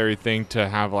unnecessary thing to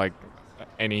have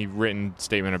any written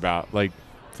statement about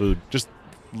food. Just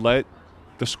let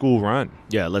the school run.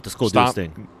 Yeah, let the school Stop do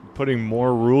its thing. Putting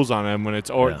more rules on them when it's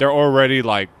they're already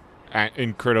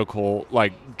in critical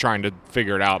trying to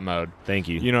figure it out mode. Thank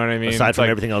you. You know what I mean? Aside from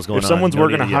everything else going on. If someone's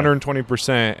working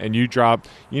 120% and you drop,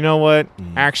 you know what?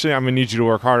 Actually, I'm gonna need you to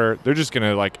work harder. They're just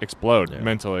gonna explode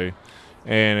mentally.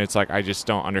 And it's I just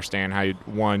don't understand how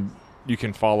you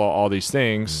can follow all these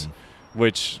things,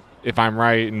 which if I'm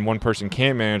right and one person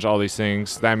can't manage all these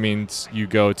things, that means you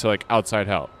go to outside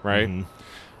help, right?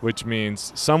 Which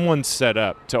means someone's set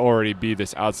up to already be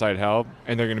this outside help,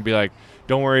 and they're going to be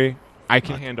don't worry, I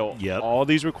can handle all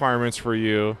these requirements for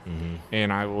you,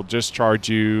 and I will just charge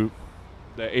you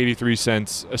the 83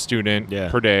 cents a student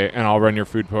per day, and I'll run your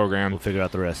food program. We'll figure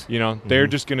out the rest. They're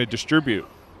just going to distribute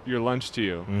your lunch to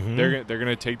you. They're going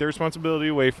to take their responsibility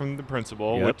away from the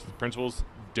principal, which the principal's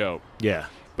dope. Yeah.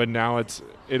 But now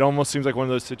it almost seems like one of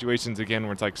those situations again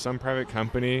where it's some private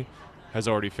company has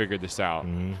already figured this out.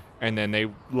 And then they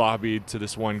lobbied to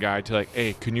this one guy to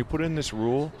hey, can you put in this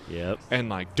rule? Yep.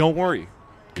 And don't worry,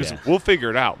 because we'll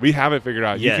figure it out. We have it figured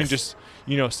out. Yes. You can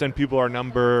just, send people our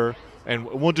number and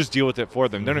we'll just deal with it for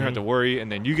them. They don't have to worry.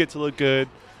 And then you get to look good.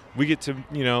 We get to,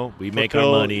 we make our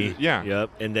money. Yeah.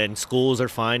 Yep. And then schools are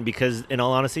fine because, in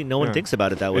all honesty, no one thinks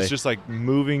about it that way. It's just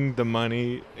moving the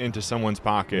money into someone's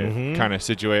pocket kind of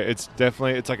situation. It's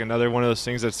definitely, it's another one of those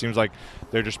things that seems like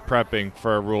they're just prepping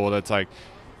for a rule that's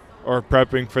or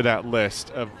prepping for that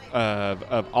list of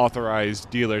authorized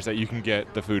dealers that you can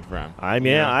get the food from.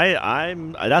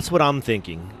 That's what I'm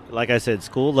thinking. Like I said,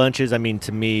 school lunches,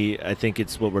 to me, I think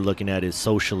it's what we're looking at is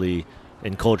socially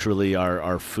and culturally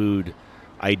our food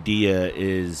idea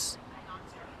is,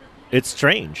 it's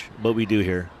strange what we do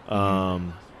here.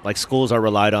 Schools are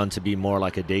relied on to be more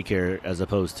like a daycare as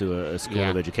opposed to a school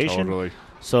of education. Totally.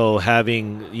 So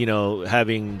having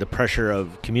the pressure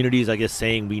of communities, I guess,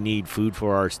 saying we need food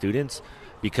for our students,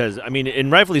 because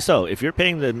and rightfully so. If you're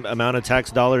paying the amount of tax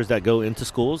dollars that go into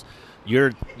schools,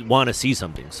 you want to see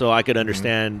something. So I could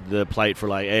understand the plight for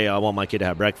hey, I want my kid to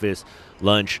have breakfast,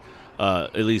 lunch,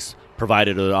 at least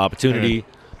provided an opportunity.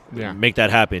 Make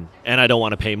that happen, and I don't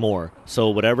want to pay more. So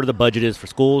whatever the budget is for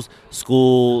schools,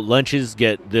 school lunches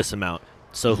get this amount.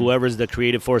 So whoever's the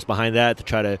creative force behind that to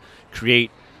try to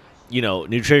create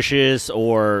nutritious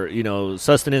or,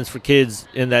 sustenance for kids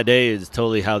in that day is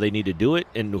totally how they need to do it,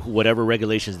 and whatever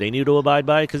regulations they need to abide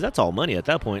by, because that's all money at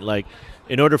that point. Like,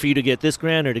 in order for you to get this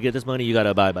grant or to get this money, you got to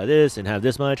abide by this and have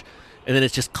this much. And then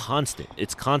it's just constant.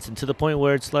 It's constant to the point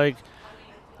where it's like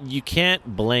you can't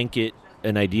blanket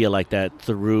an idea like that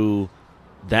through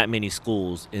that many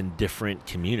schools in different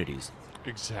communities.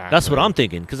 Exactly. That's what I'm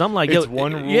thinking, because I'm like, it's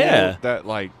one rule that,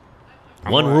 like,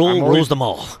 one rule rules them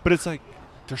all. But it's like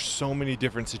there's so many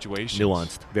different situations.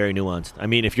 Nuanced, very nuanced. I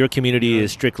mean, if your community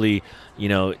is strictly,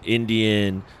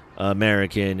 Indian,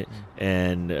 American,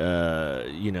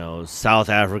 and South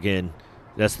African,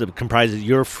 that's the comprises.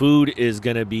 Your food is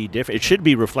going to be different. It should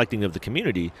be reflecting of the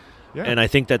community. Yeah. And I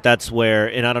think that's where,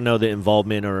 and I don't know the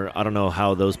involvement, or I don't know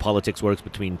how those politics works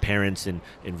between parents and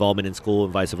involvement in school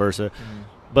and vice versa. Mm-hmm.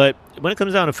 But when it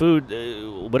comes down to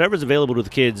food, whatever's available to the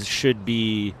kids should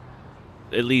be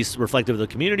at least reflective of the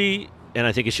community, and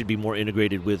I think it should be more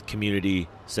integrated with community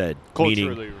said.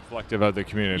 Culturally reflective of the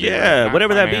community. Yeah, right?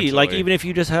 Whatever that be. Like, even if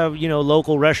you just have,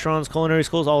 local restaurants, culinary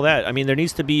schools, all that. I mean, there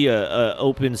needs to be a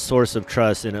open source of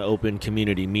trust and an open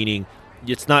community, meaning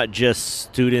it's not just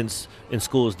students in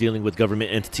schools dealing with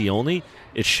government entity only.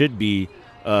 It should be,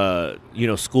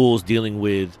 schools dealing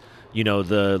with,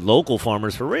 the local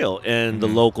farmers for real, and the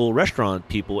local restaurant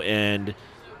people, and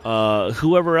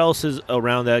whoever else is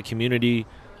around that community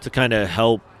to kind of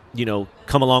help,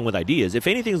 come along with ideas. If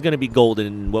anything's going to be golden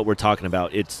in what we're talking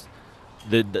about, it's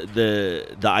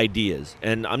the ideas.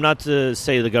 And I'm not to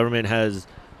say the government has,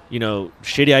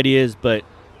 shitty ideas, but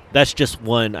that's just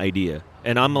one idea.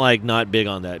 And I'm like not big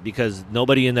on that, because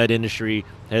nobody in that industry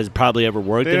has probably ever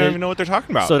worked in it. They don't even know what they're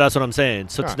talking about. So that's what I'm saying.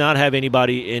 So to not have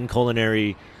anybody in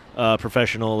culinary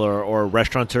professional or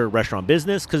restaurant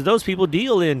business, because those people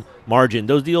deal in margin.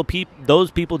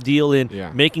 Those people deal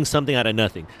in making something out of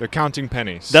nothing. They're counting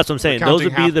pennies. That's what I'm saying. Those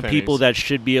would be the people that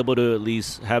should be able to at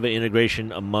least have an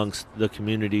integration amongst the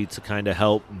community to kind of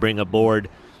help bring aboard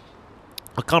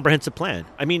a comprehensive plan.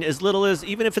 I mean, as little as,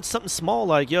 even if it's something small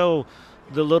like,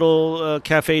 the little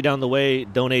cafe down the way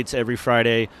donates every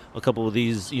Friday a couple of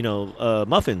these,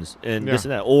 muffins and this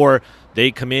and that. Or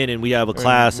they come in and we have a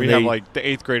class. We have like the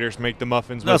 8th graders make the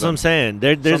muffins. That's what I'm saying.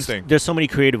 There's so many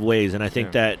creative ways, and I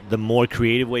think that the more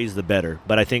creative ways, the better.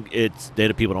 But I think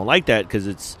the people don't like that because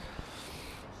it's,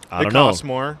 I don't know. It costs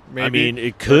more, maybe. I mean,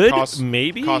 it could,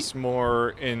 maybe. It costs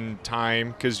more in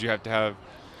time because you have to have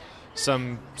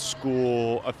some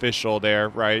school official there,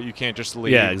 right? You can't just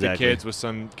leave the kids with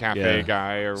some cafe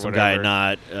guy or some whatever. Guy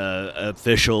not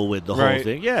official with the whole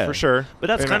thing. Yeah, for sure. But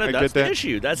that's the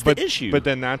issue. That's the issue. But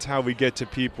then that's how we get to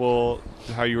people,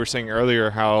 how you were saying earlier,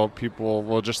 how people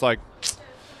will just like,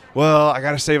 well, I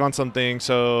got to save on something,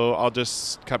 so I'll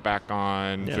just cut back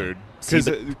on food. Because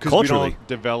we don't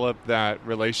develop that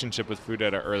relationship with food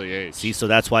at an early age. See, so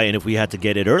that's why, and if we had to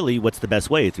get it early, what's the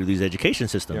best way? Through these education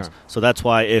systems. Yeah. So that's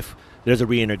why if there's a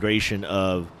reintegration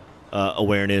of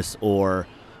awareness or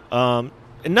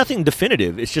nothing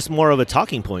definitive, it's just more of a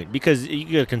talking point. Because you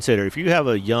got to consider, if you have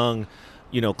a young,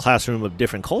 classroom of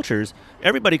different cultures,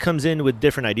 everybody comes in with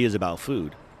different ideas about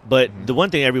food. But the one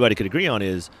thing everybody could agree on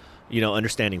is,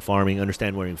 understanding farming,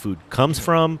 understanding where food comes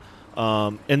from.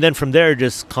 And then from there,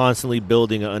 just constantly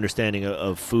building an understanding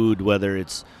of food, whether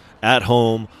it's at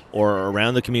home or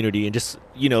around the community, and just,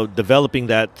 developing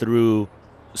that through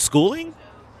schooling.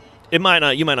 You might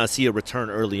not see a return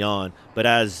early on, but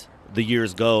as the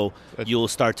years go, you'll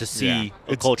start to see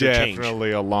a culture change. It's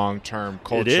definitely a long-term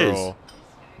cultural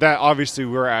that obviously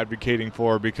we're advocating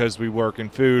for because we work in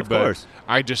food. But course.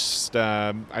 I just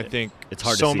I think it's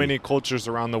hard so many cultures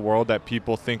around the world that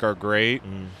people think are great.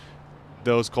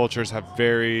 Those cultures have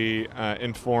very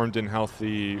informed and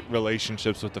healthy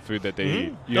relationships with the food that they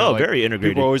eat. Very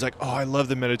integrated. People are always like, oh, I love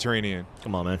the Mediterranean.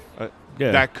 Come on, man.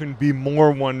 That couldn't be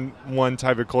more one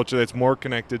type of culture that's more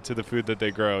connected to the food that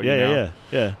they grow. Yeah.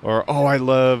 Or, oh, I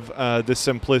love the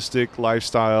simplistic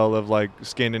lifestyle of like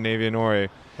Scandinavian Ori.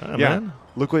 Man.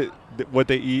 Look what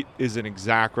they eat is an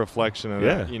exact reflection of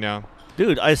that,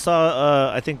 Dude, I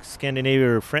saw, I think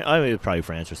Scandinavia or probably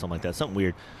France or something like that, something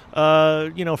weird.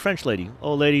 French lady,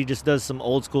 old lady, just does some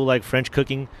old school like French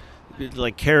cooking,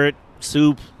 like carrot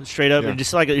soup straight up, and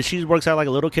just like she works out like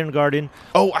a little kindergarten.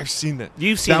 Oh, I've seen that.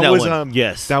 You've seen that one?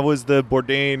 Yes, that was the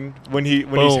Bourdain when he's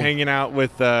hanging out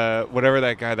with whatever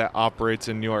that guy that operates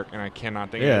in New York, and I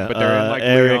cannot think of it. But they're in like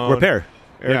Eric Ripert.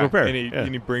 And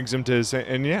he brings him to his,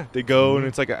 and they go and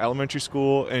it's like an elementary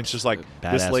school, and it's just like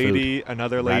this lady,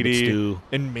 another lady,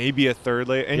 and maybe a third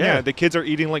lady, and the kids are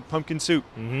eating like pumpkin soup.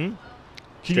 Mm-hmm.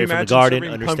 Can you imagine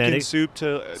serving pumpkin soup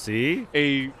to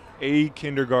a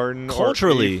kindergarten?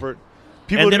 Culturally,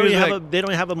 People and they don't, do even like, have a, they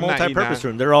don't have a "I'm not eating multi-purpose that."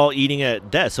 room. They're all eating at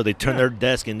desks, so they turn their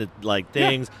desk into like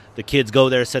things. The kids go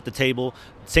there, set the table.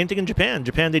 Same thing in Japan.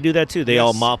 Japan, they do that too. They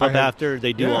all Yes, mop I up have- after.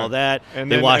 They do yeah. all that. And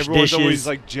they then wash everyone's dishes. always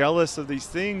like jealous of these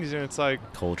things, and it's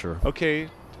like, Culture. okay,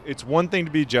 it's one thing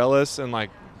to be jealous, and like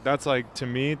that's like, to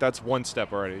me, that's one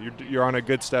step already. You're on a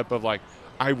good step of like,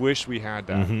 I wish we had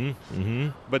that.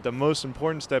 But the most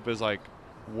important step is like,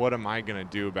 what am I gonna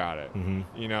do about it?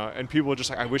 You know, and people are just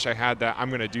like, I wish I had that. I'm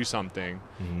gonna do something.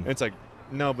 And it's like,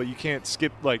 no, but you can't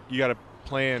skip. Like, you gotta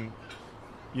plan.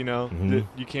 You know,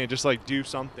 you can't just like do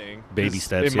something. Baby 'cause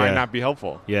steps, It might yeah. not be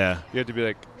helpful. Yeah. You have to be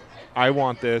like, I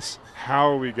want this. How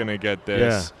are we gonna get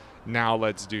this? Now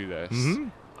let's do this.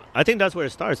 I think that's where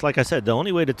it starts. Like I said, the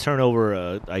only way to turn over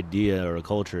an idea or a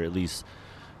culture, at least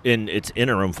in its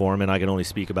interim form, and I can only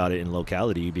speak about it in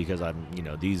locality because I'm,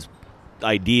 these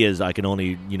ideas I can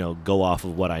only, go off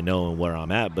of what I know and where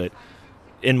I'm at. But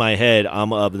in my head,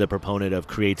 I'm of the proponent of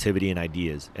creativity and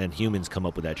ideas, and humans come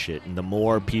up with that shit. And the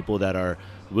more people that are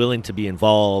willing to be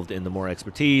involved, and the more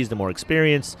expertise, the more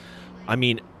experience, I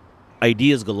mean,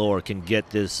 ideas galore can get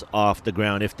this off the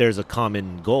ground if there's a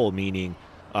common goal, meaning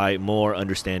more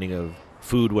understanding of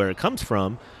food, where it comes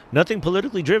from. Nothing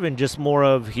politically driven, just more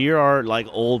of, here are like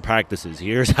old practices.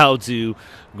 Here's how to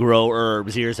grow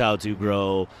herbs. Here's how to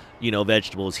grow,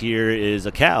 vegetables. Here is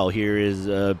a cow. Here is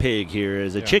a pig. Here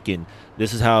is a chicken.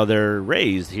 This is how they're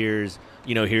raised. Here's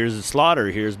a slaughter.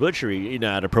 Here's butchery.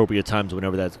 At appropriate times,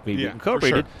 whenever that's maybe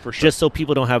incorporated, for sure. just so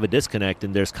people don't have a disconnect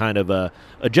and there's kind of a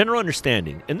general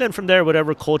understanding. And then from there,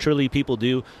 whatever culturally people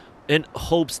do, in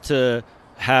hopes to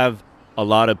have a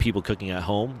lot of people cooking at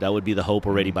home. That would be the hope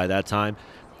already by that time.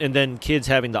 And then kids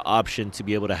having the option to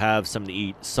be able to have something to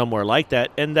eat somewhere like that,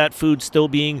 and that food still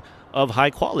being of high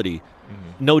quality.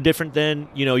 No different than,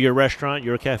 your restaurant,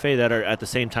 your cafe that are at the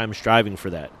same time striving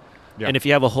for that. Yeah. And if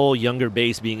you have a whole younger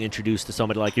base being introduced to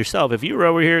somebody like yourself, if you were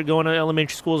over here going to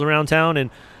elementary schools around town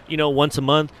and, once a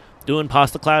month doing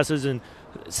pasta classes and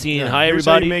seeing hi Here's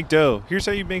everybody. how you make dough. Here's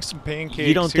how you make some pancakes.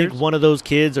 You don't think one of those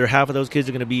kids or half of those kids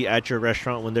are going to be at your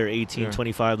restaurant when they're 18,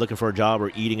 25, looking for a job,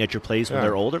 or eating at your place when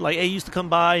they're older? Like, hey, you used to come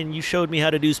by and you showed me how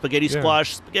to do spaghetti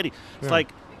squash spaghetti. It's like,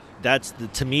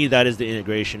 to me, that is the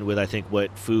integration with, I think,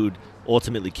 what food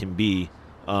ultimately can be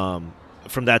from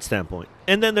that standpoint.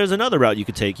 And then there's another route you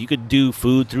could take. You could do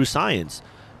food through science.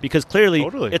 Because clearly,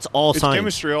 it's all science. It's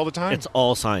chemistry all the time. It's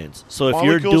all science. So if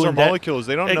molecules you're doing are that, molecules,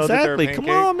 they don't know that they're a pancake. Come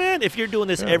on, man. If you're doing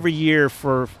this every year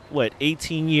for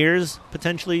 18 years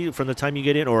potentially from the time you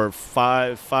get in, or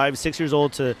 6 years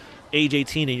old to age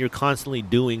 18, and you're constantly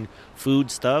doing food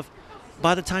stuff,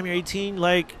 by the time you're 18,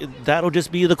 like, that'll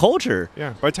just be the culture.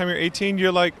 Yeah. By the time you're 18,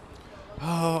 you're like,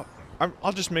 oh,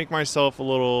 I'll just make myself a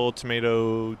little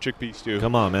tomato chickpea stew.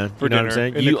 Come on, man. For you know dinner, what I'm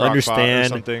saying? in You the crock pot or understand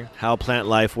something. how plant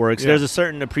life works. Yeah. There's a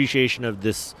certain appreciation of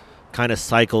this kind of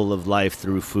cycle of life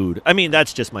through food. I mean,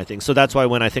 that's just my thing. So that's why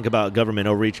when I think about government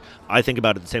overreach, I think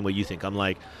about it the same way you think. I'm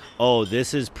like, oh,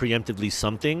 this is preemptively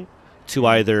something to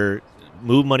either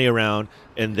move money around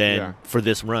and then for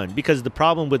this run. Because the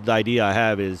problem with the idea I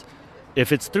have is,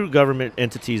 if it's through government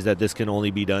entities that this can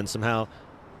only be done somehow,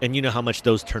 and you know how much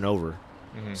those turn over.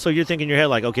 So you're thinking in your head,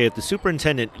 like, okay, if the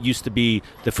superintendent used to be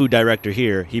the food director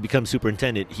here, he becomes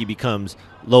superintendent, he becomes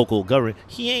local government.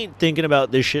 He ain't thinking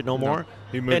about this shit no more.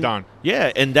 He moved on.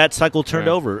 Yeah, and that cycle turned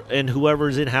over. And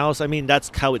whoever's in house, I mean, that's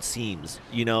how it seems,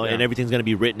 and everything's going to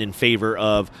be written in favor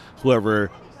of whoever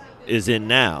is in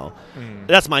now.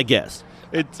 That's my guess.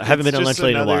 I haven't been on lunch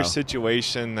late in a while. It's just another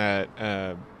situation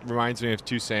that reminds me of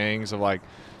two sayings of, like,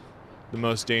 the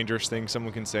most dangerous thing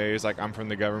someone can say is, like, I'm from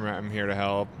the government, I'm here to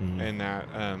help. And that,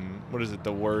 what is it,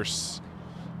 the worst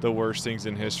things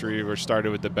in history were started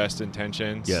with the best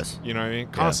intentions. Yes. You know what I mean?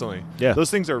 Constantly. Yeah.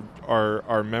 Those things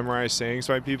are memorized sayings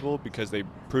by people because they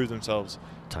prove themselves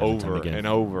over and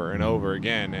over and over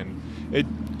again. And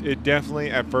it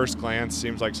definitely, at first glance,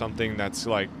 seems like something that's,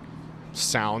 like,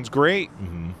 sounds great,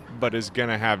 but is going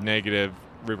to have negative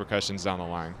repercussions down the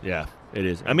line. Yeah, it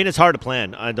is. I mean, it's hard to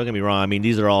plan. Don't get me wrong. I mean,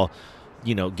 these are all,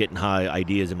 getting high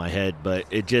ideas in my head, but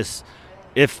it just,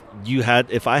 if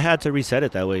I had to reset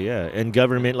it that way, and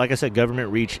government, like I said,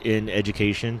 government reach in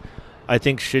education, I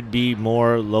think should be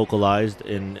more localized,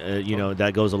 and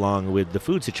that goes along with the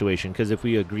food situation, because if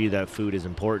we agree that food is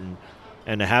important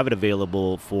and to have it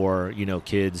available for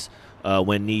kids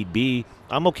when need be,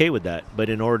 I'm okay with that. But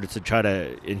in order to try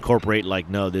to incorporate, like,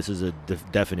 no, this is a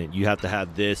definite, you have to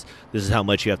have this is how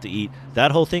much you have to eat,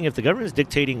 that whole thing, if the government is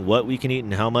dictating what we can eat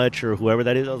and how much, or whoever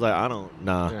that is, I was like,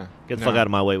 get the fuck out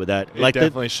of my way with that. It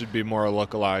definitely should be more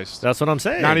localized. That's what I'm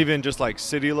saying. Not even just like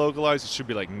city localized, it should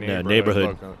be like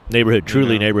neighborhood,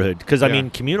 truly neighborhood. Because I mean,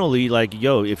 communally, like,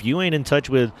 if you ain't in touch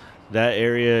with that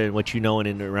area and what you know in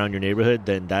and around your neighborhood,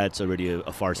 then that's already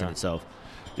a farce in itself.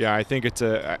 Yeah, I think it's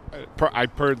this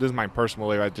is my personal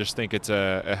belief. I just think it's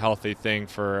a healthy thing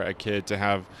for a kid to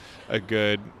have a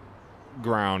good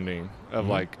grounding of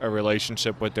like a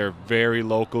relationship with their very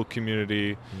local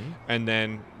community, and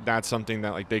then that's something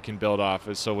that like they can build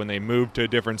off. So when they move to a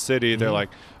different city, they're like,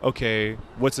 okay,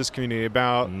 what's this community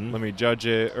about? Let me judge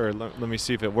it, or let me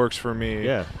see if it works for me.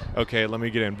 Yeah. Okay, let me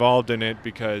get involved in it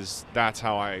because that's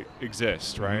how I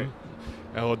exist, right?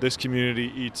 Oh, this community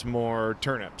eats more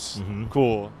turnips.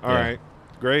 Cool. All right,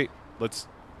 great. Let's.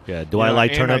 Yeah. Do I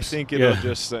like turnips? I think it'll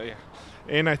just.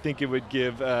 And I think it would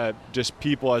give just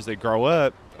people as they grow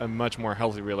up a much more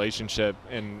healthy relationship.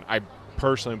 And I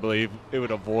personally believe it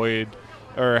would avoid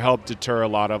or help deter a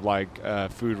lot of like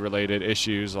food-related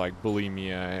issues like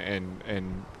bulimia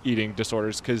and eating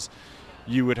disorders, because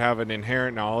you would have an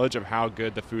inherent knowledge of how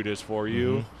good the food is for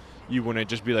you. You wouldn't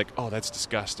just be like, oh, that's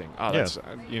disgusting. Oh, that's,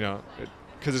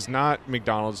 because it's not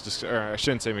McDonald's, or I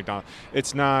shouldn't say McDonald's.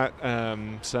 It's not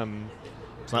some...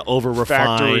 It's not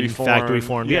over-refined,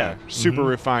 factory-formed. Super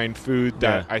refined food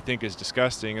that I think is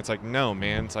disgusting. It's like, no,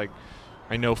 man. It's like,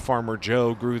 I know Farmer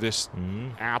Joe grew this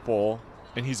apple,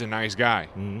 and he's a nice guy.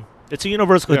 It's a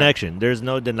universal connection. There's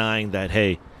no denying that,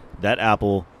 hey, that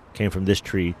apple came from this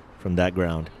tree, from that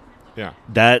ground. Yeah.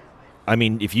 That, I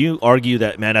mean, if you argue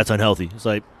that, man, that's unhealthy, it's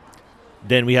like,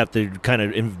 then we have to kind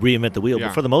of reinvent the wheel. Yeah.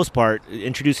 But for the most part,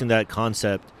 introducing that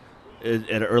concept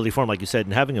at an early form, like you said,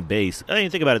 and having a base. I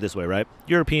mean, think about it this way, right?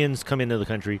 Europeans come into the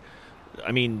country.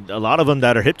 I mean, a lot of them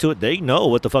that are hip to it, they know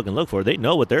what to fucking look for. They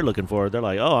know what they're looking for. They're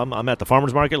like, oh, I'm at the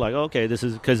farmer's market. Like, okay, this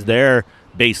is because their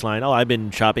baseline. Oh, I've been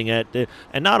shopping at,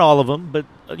 and not all of them, but,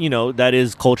 that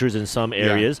is cultures in some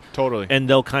areas. Yeah, totally. And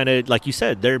they'll kind of, like you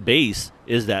said, their base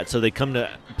is that. So they come to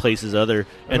places and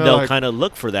they'll kind of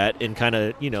look for that and kind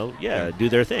of, do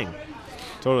their thing.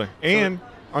 Totally. And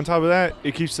on top of that,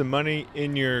 it keeps the money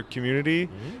in your community,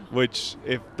 which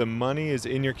if the money is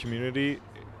in your community,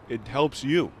 it helps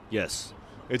you. Yes.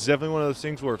 It's definitely one of those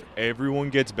things where if everyone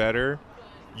gets better,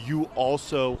 you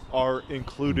also are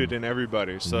included in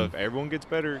everybody. So if everyone gets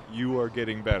better, you are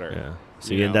getting better. Yeah.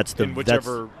 See, and that's in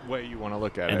whichever way you want to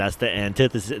look at it. And that's the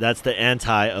antithesis. That's the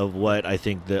anti of what I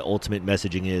think the ultimate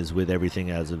messaging is with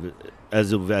everything as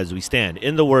we stand.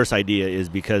 In the worst idea is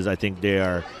because I think they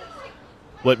are.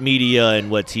 What media and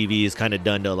what TV has kind of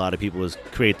done to a lot of people is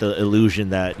create the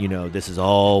illusion that, this is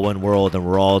all one world and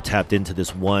we're all tapped into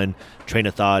this one train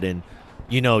of thought, and,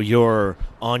 you're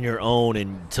on your own,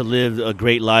 and to live a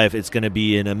great life, it's going to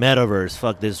be in a metaverse.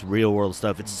 Fuck this real world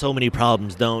stuff. It's so many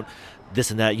problems. Don't this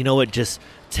and that. You know what? Just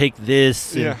take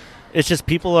this. And it's just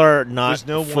people are not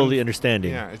fully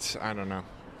understanding. Yeah, I don't know.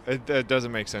 It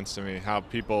doesn't make sense to me how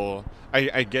people,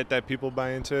 I get that people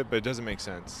buy into it, but it doesn't make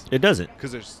sense. It doesn't.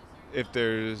 Because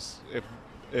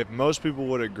if most people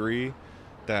would agree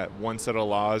that one set of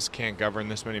laws can't govern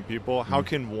this many people, how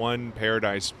can one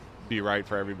paradise be right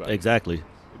for everybody? Exactly.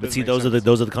 But see, those are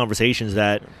the conversations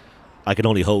that I can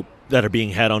only hope that are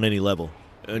being had on any level.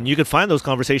 And you can find those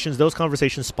conversations. Those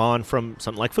conversations spawn from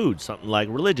something like food, something like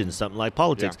religion, something like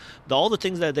politics. Yeah. All the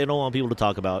things that they don't want people to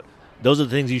talk about, those are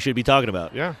the things you should be talking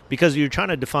about. Yeah. Because you're trying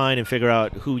to define and figure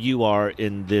out who you are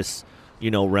in this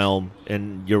realm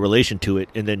and your relation to it,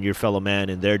 and then your fellow man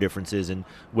and their differences, and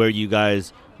where you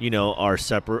guys, are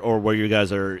separate, or where you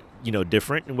guys are,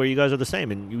 different, and where you guys are the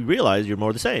same, and you realize you're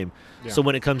more the same. Yeah. So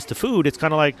when it comes to food, it's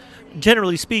kind of like,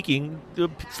 generally speaking,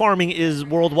 farming is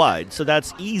worldwide, so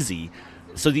that's easy.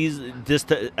 So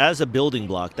as a building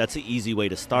block, that's an easy way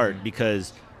to start,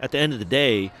 because at the end of the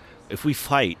day, if we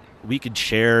fight, we could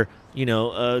share,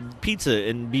 pizza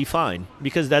and be fine,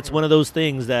 because that's one of those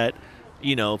things that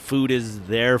food is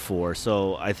there for.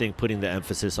 So I think putting the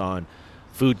emphasis on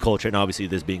food culture, and obviously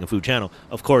this being a food channel,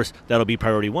 of course, that'll be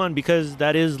priority one, because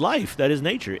that is life, that is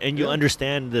nature, and you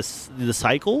understand the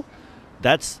cycle.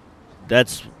 That's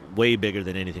way bigger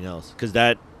than anything else, because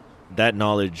that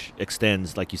knowledge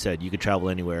extends. Like you said, you could travel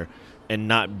anywhere and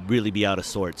not really be out of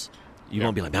sorts. You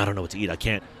won't be like, man, I don't know what to eat. I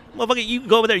can't. Motherfucker, you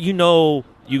go over there, you go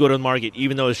to the market,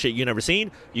 even though it's shit you never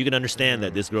seen, you can understand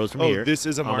that this grows from here. Oh, this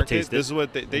is a market. This is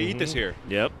what they eat this here.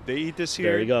 Yep. They eat this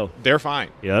here. There you go. They're fine.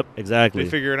 Yep, exactly. They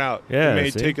figure it out. Yeah, it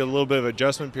may take a little bit of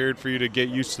adjustment period for you to get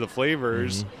used to the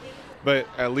flavors, but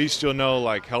at least you'll know,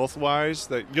 like, health-wise,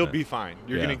 that you'll be fine.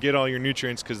 You're going to get all your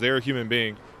nutrients because they're a human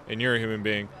being and you're a human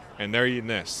being, and they're eating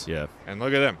this. Yeah. And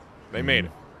look at them. They made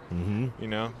it.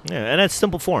 Yeah, and that's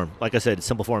simple form. Like I said, it's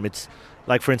simple form. It's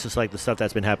like, for instance, like the stuff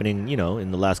that's been happening,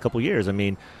 in the last couple of years. I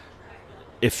mean,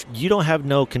 if you don't have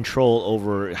no control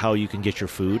over how you can get your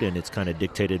food, and it's kind of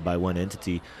dictated by one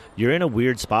entity, you're in a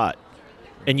weird spot.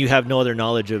 and you have no other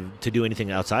knowledge to do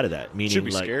anything outside of that. Meaning, Should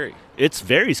be like, scary. It's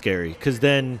very scary because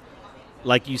then,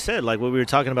 like you said, like what we were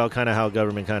talking about, kind of how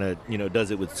government kind of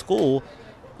does it with school,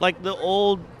 like the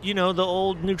old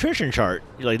nutrition chart.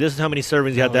 You're like, this is how many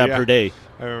servings you have to have per day,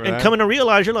 and coming to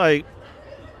realize you're like,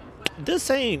 this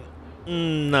ain't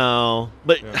no,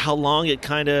 but how long it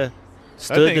kind of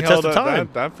stood the test of time.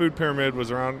 That food pyramid was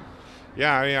around.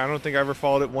 Yeah, I mean, I don't think I ever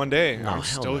followed it one day. No, I'm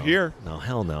still here. No,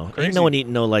 hell no. Crazy. Ain't no one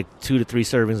eating like 2 to 3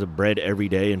 servings of bread every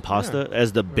day and pasta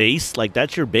as the base. Like,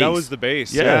 that's your base. That was the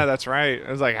base. Yeah, that's right. I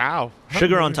was like, how?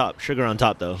 Sugar on top,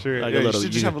 though. Sure. Like a little, you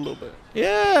should just have a little bit.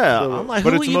 Yeah. I'm like,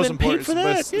 but who it's the even most paid for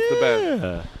that? It's the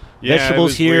best. Yeah,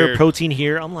 vegetables here, weird. protein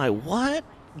here. I'm like, what?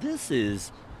 This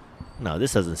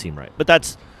doesn't seem right. But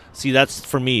that's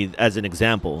for me as an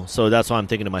example. So that's why I'm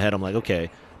thinking in my head, I'm like,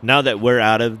 okay, now that we're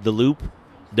out of the loop,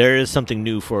 there is something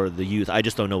new for the youth. I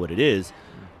just don't know what it is.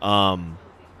 And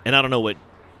I don't know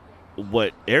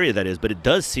what area that is, but it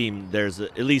does seem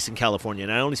at least in California,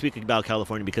 and I only speak about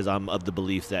California because I'm of the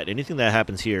belief that anything that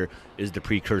happens here is the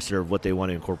precursor of what they want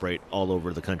to incorporate all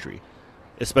over the country,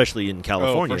 especially in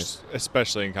California.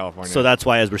 Especially in California. So that's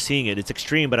why, as we're seeing it, it's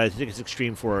extreme, but I think it's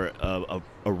extreme for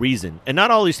a reason. And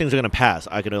not all these things are going to pass,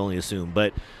 I could only assume.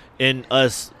 But in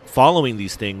us following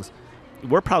these things,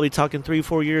 we're probably talking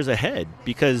 3-4 years ahead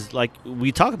because, like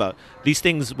we talk about, these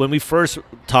things, when we first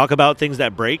talk about things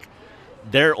that break,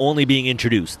 they're only being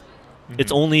introduced. Mm-hmm.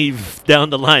 It's only down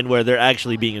the line where they're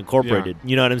actually being incorporated. Yeah.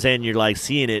 You know what I'm saying? You're like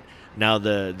seeing it now,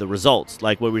 the results,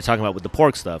 like what we were talking about with the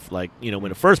pork stuff. Like, when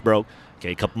it first broke,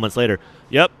 okay, a couple months later,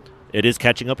 yep, it is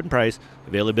catching up in price.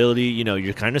 Availability,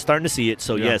 you're kind of starting to see it.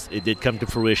 So, yes, it did come to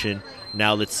fruition.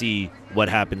 Now let's see what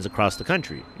happens across the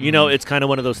country. Mm-hmm. It's kind of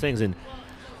one of those things. And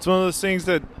it's one of those things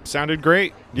that sounded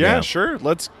great. Yeah, sure.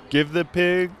 Let's give the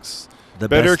pigs the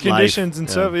better best conditions life. And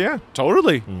stuff. Yeah,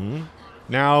 totally. Mm-hmm.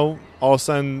 Now, all of a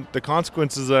sudden, the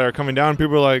consequences that are coming down,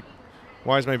 people are like,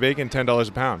 why is my bacon $10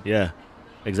 a pound? Yeah,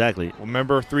 exactly. Well,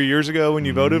 remember 3 years ago when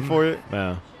you voted for it?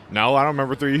 Yeah. No, I don't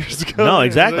remember 3 years ago. No,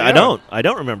 exactly. I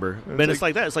don't remember. But it's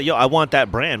like that. It's like, I want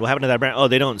that brand. What happened to that brand? Oh,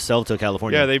 they don't sell to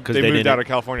California. Yeah, they moved out of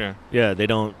California. Yeah, they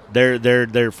don't.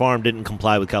 Their farm didn't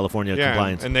comply with California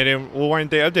compliance. And they didn't. Well, why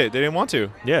didn't they update? They didn't want to.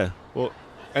 Yeah. Well,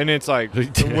 and it's like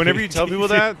whenever you tell people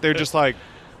that, they're just like,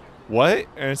 what?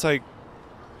 And it's like,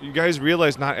 you guys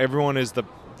realize not everyone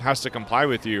has to comply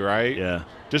with you, right? Yeah.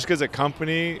 Just because a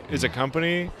company is a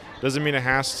company doesn't mean it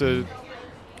has to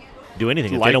do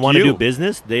anything. If they don't want to do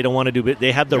business, they don't want to do.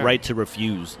 They have the right to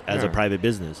refuse as a private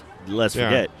business. Let's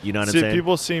forget. You know what I'm saying?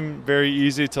 People seem very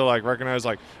easy to recognize.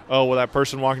 Oh, well, that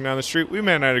person walking down the street, we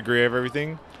may not agree with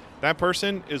everything. That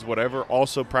person is whatever,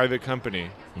 also private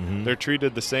company. Mm-hmm. They're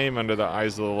treated the same under the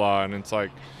eyes of the law, and it's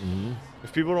like,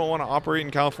 if people don't want to operate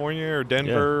in California or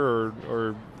Denver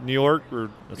or New York or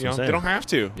they don't have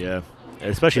to. Yeah.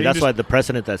 Especially that's why the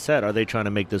precedent that's set. Are they trying to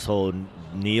make this whole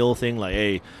Neil thing like,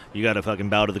 hey, you got to fucking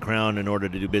bow to the crown in order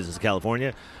to do business in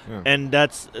California? Yeah. And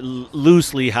that's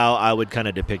loosely how I would kind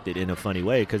of depict it in a funny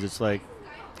way, because it's like,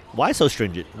 why so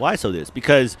stringent? Why so this?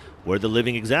 Because we're the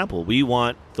living example. We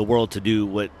want the world to do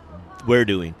what we're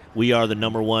doing. We are the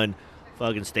number one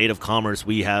fucking state of commerce.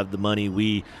 We have the money.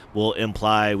 We will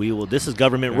imply. This is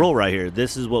government rule right here.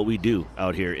 This is what we do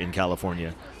out here in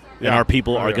California. And our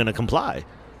people are going to comply.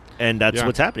 And that's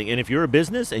what's happening. And if you're a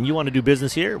business and you want to do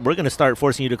business here, we're going to start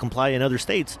forcing you to comply in other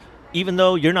states, even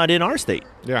though you're not in our state.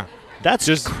 Yeah. That's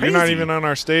just crazy. You're not even on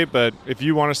our state, but if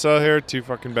you want to sell here, too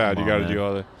fucking bad. You got to do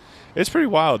all that. It's pretty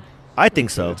wild. I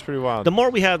think so. It's pretty wild. The more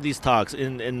we have these talks,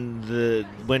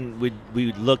 when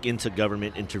we look into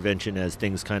government intervention as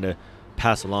things kind of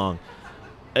pass along,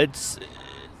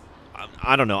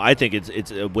 I don't know. I think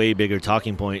it's a way bigger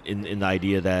talking point in the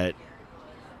idea that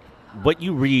what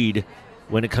you read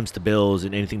when it comes to bills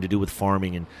and anything to do with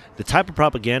farming and the type of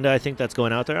propaganda I think that's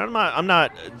going out there. I'm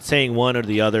not saying one or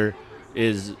the other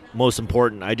is most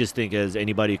important. I just think as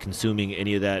anybody consuming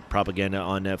any of that propaganda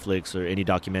on Netflix or any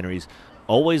documentaries,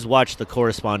 always watch the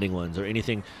corresponding ones or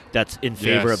anything that's in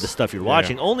favor of the stuff you're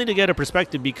watching, only to get a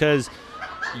perspective, because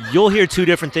you'll hear two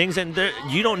different things and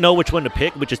you don't know which one to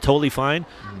pick, which is totally fine.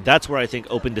 Mm-hmm. That's where I think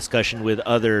open discussion with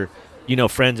other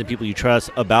friends and people you trust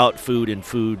about food and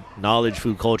food knowledge,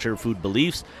 food culture, food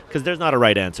beliefs, because there's not a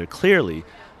right answer, clearly.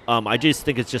 I just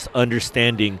think it's just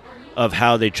understanding of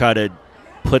how they try to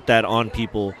put that on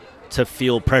people to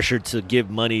feel pressured to give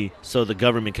money so the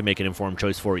government can make an informed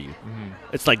choice for you. Mm-hmm.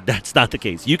 It's like, that's not the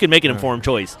case. You can make an informed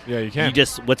choice. Yeah, you can.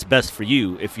 What's best for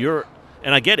you.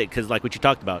 And I get it, because like what you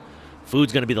talked about,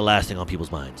 food's going to be the last thing on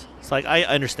people's minds. It's like, I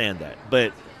understand that.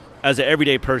 But as an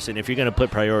everyday person, if you're going to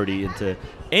put priority into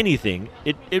anything,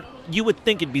 you would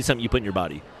think it'd be something you put in your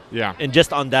body. Yeah. And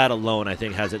just on that alone, I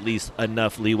think has at least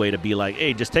enough leeway to be like,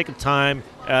 hey, just take a time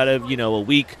out of, a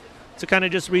week to kind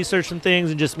of just research some things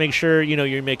and just make sure,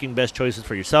 you're making best choices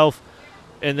for yourself.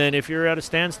 And then if you're at a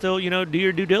standstill, do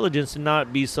your due diligence and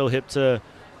not be so hip to,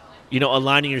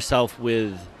 aligning yourself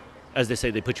with, as they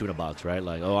say, they put you in a box, right?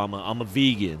 Like, oh, I'm a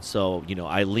vegan, so,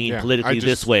 I lean politically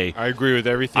this way. I agree with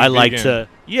everything I vegan. like to,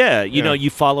 you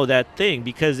follow that thing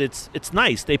because it's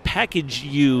nice. They package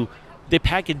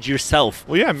yourself.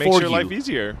 Well, yeah, it makes for your you. life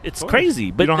easier. It's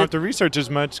crazy. But you don't have to research as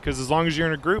much because as long as you're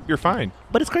in a group, you're fine.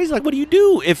 But it's crazy. Like, what do you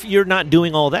do if you're not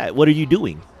doing all that? What are you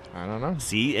doing? I don't know.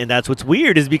 See, and that's what's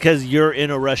weird is because you're in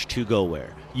a rush to go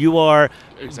where? You are.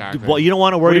 Exactly. Well, you don't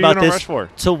want to worry about What are you in a this. rush for?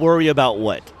 To worry about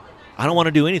what? I don't want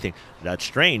to do anything. That's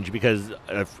strange because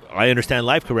if I understand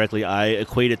life correctly, I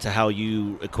equate it to how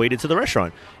you equate it to the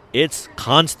restaurant. It's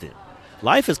constant.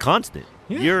 Life is constant.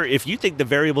 Yeah. If you think the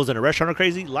variables in a restaurant are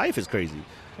crazy, life is crazy.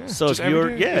 Yeah, So just if you're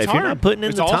every day. It's if you're hard. not putting in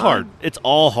It's the all time, hard. it's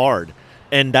all hard.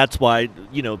 And that's why,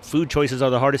 food choices are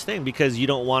the hardest thing because you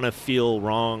don't want to feel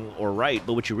wrong or right.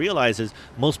 But what you realize is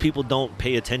most people don't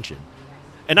pay attention.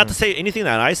 And not to say anything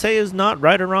that I say is not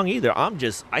right or wrong either.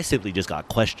 I simply just got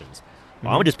questions.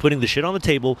 I'm just putting the shit on the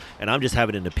table and I'm just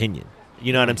having an opinion.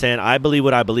 You know what I'm saying? I believe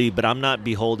what I believe, but I'm not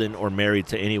beholden or married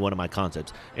to any one of my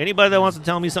concepts. Anybody that wants to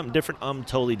tell me something different, I'm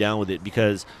totally down with it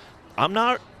because I'm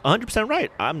not 100%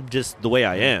 right. I'm just the way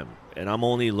I am. And I'm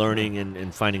only learning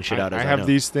and finding shit out as I have know.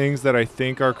 these things that I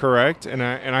think are correct, and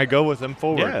I go with them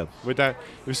forward. Yeah. With that,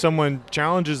 if someone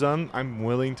challenges them, I'm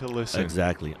willing to listen.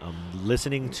 Exactly. I'm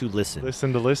listening to listen.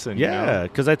 Listen to listen. Yeah,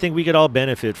 because I think we could all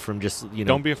benefit from just,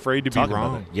 Don't be afraid to be talking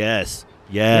about wrong. it. Yes.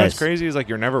 You know what's crazy is like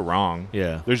you're never wrong.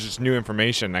 Yeah. There's just new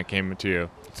information that came to you.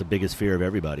 It's the biggest fear of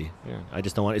everybody. Yeah. I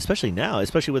just don't want, especially now,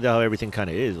 especially with how everything kind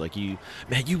of is. Like you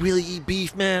really eat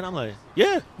beef, man? I'm like,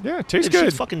 yeah. Yeah, it tastes It's good.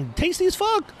 just fucking tasty as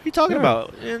fuck. What are you talking Yeah.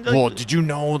 about? And, Well, did you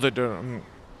know that?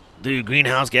 dude,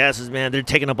 greenhouse gases, man, they're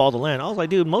taking up all the land. I was like,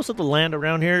 dude, most of the land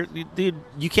around here, dude,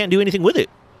 you can't do anything with it.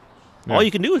 Yeah. All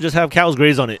you can do is just have cows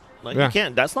graze on it. Like Yeah. you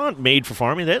can't. That's not made for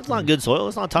farming. That's not good soil.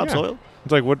 It's not topsoil.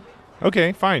 It's like what?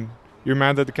 Okay, fine. You're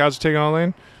mad that the cows are taking all the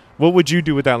land. What would you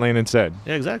do with that land instead?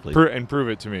 Yeah, exactly. And prove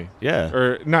it to me. Yeah.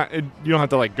 Or not. You don't have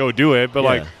to like go do it, but Yeah.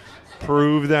 like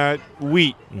prove that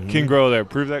wheat can grow there.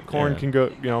 Prove that corn Yeah. can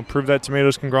go. Prove that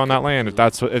tomatoes can grow on that land. If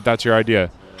that's your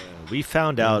idea. We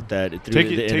found out that through Take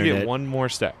the it internet. one more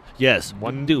step. Yes,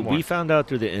 dude. more. We found out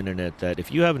through the internet that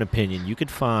if you have an opinion, you could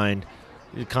find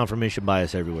confirmation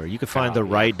bias everywhere. You could find the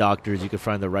right doctors, you could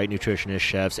find the right nutritionists,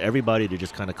 chefs, everybody to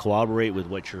just kind of corroborate with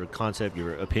what your concept,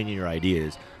 your opinion, your idea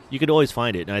is. You could always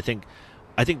find it, and I think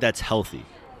that's healthy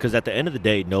because at the end of the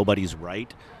day, nobody's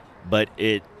right, but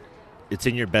it's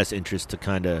in your best interest to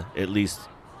kind of at least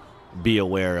be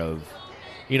aware of,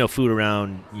 food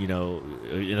around,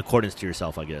 in accordance to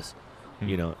yourself, I guess.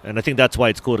 And I think that's why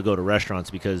it's cool to go to restaurants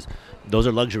because those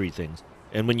are luxury things.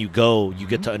 And when you go, you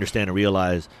get to understand and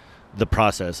realize the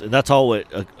process. And that's all what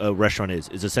a restaurant is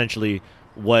essentially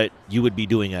what you would be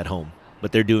doing at home.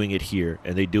 But they're doing it here,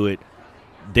 and they do it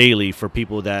daily for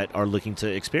people that are looking to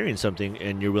experience something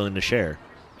and you're willing to share.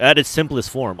 At its simplest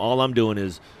form, all I'm doing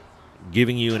is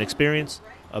giving you an experience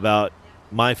about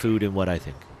my food and what I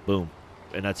think. Boom.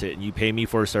 And that's it. And you pay me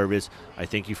for a service. I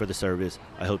thank you for the service.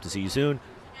 I hope to see you soon.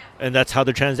 And that's how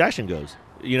the transaction goes.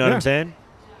 You know what I'm saying?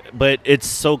 But it's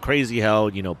so crazy how,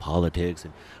 politics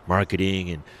and marketing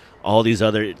and all these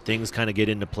other things kind of get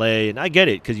into play. And I get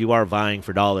it because you are vying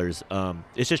for dollars.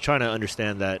 It's just trying to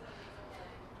understand that,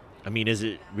 is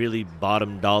it really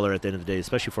bottom dollar at the end of the day,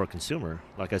 especially for a consumer?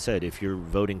 Like I said, if you're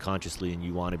voting consciously and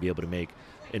you want to be able to make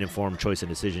an informed choice and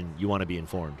decision, you want to be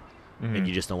informed. And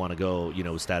you just don't want to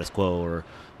go, status quo or,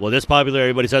 well, this popular,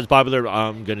 everybody says it's popular,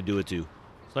 I'm going to do it too.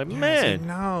 It's like, man,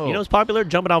 no. It's popular,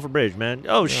 jumping off a bridge, man.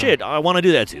 Oh, shit, I want to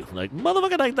do that too. Like,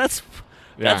 motherfucker,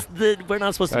 like, we're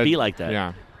not supposed to be like that.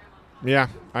 Yeah. Yeah,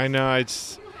 I know.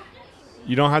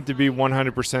 You don't have to be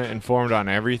 100% informed on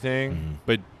everything,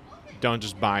 but don't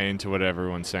just buy into what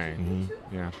everyone's saying.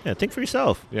 Yeah. Yeah, think for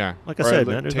yourself. Yeah. Like I said,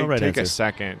 man, there's no right take answer. a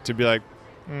second to be like,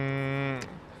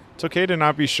 it's okay to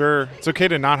not be sure. It's okay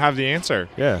to not have the answer.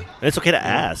 Yeah. And it's okay to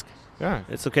ask. Yeah.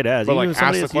 It's okay to ask. But Even like if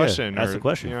somebody ask the else- yeah, question. ask or, the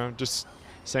question. Just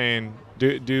saying,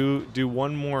 do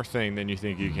one more thing than you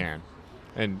think you can.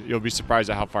 And you'll be surprised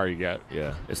at how far you get.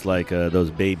 Yeah, it's like those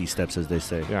baby steps, as they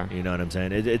say. Yeah. You know what I'm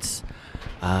saying? It's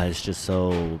just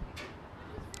so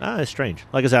it's strange.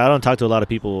 Like I said, I don't talk to a lot of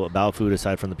people about food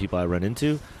aside from the people I run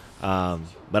into,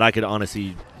 but I could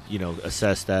honestly,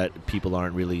 assess that people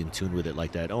aren't really in tune with it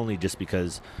like that. Only just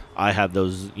because I have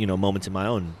those, moments in my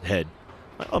own head.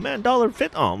 Like, oh man,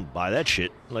 $1.50. Oh, I'll buy that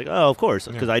shit. Like, oh, of course,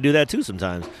 because I do that too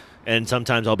sometimes. And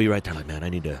sometimes I'll be right there like, man, I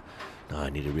need to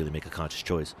really make a conscious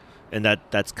choice. And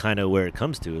that's kind of where it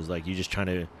comes to, is like you just trying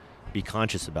to be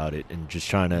conscious about it and just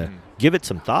trying to give it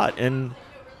some thought and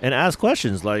ask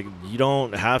questions. Like, you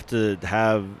don't have to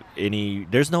have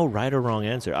there's no right or wrong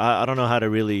answer. I don't know how to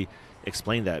really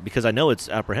explain that, because I know it's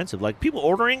apprehensive. Like, people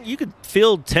ordering, you could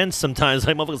feel tense sometimes.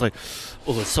 Like, motherfuckers like,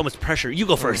 oh, there's so much pressure. You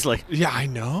go first. Like, yeah, I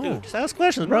know. Dude, just ask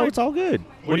questions, bro. Right. It's all good.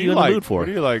 What are you in like? the mood for? What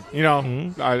do you like? You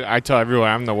know, I tell everyone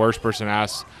I'm the worst person to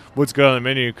ask what's good on the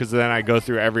menu, because then I go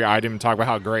through every item and talk about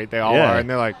how great they all are, and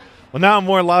they're like, well, now I'm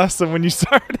more or less than when you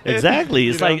started. Exactly.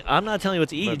 It's You know? like, I'm not telling you what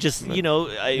to eat.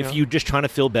 If you're just trying to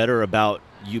feel better about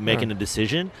you making a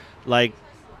decision, like,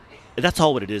 that's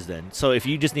all what it is then. So if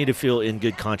you just need to feel in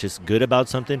good conscience good about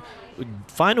something,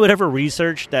 find whatever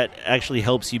research that actually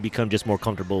helps you become just more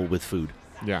comfortable with food.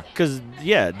 Yeah. Because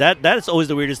that's always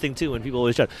the weirdest thing too. When people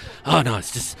always try, oh no,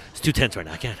 it's too tense right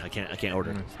now. I can't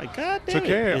order. It's like, God damn, It's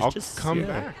okay. It's I'll just, come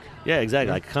back. Yeah, exactly.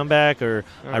 Yeah. I can come back, or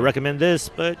Yeah. I recommend this,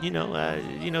 but take You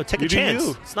a do chance.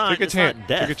 you. It's not. Take a it's chance. not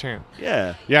death. Take a chance.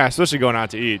 Yeah. Yeah, especially going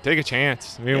out to eat. Take a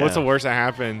chance. I mean, what's the worst that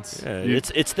happens? Yeah, You-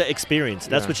 it's the experience.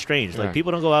 That's Yeah. what's strange. Yeah. Like,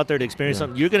 people don't go out there to experience Yeah.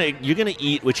 something. You're gonna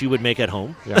eat what you would make at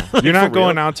home. yeah. Like, You're not for real.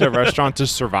 going out to a restaurant to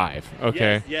survive,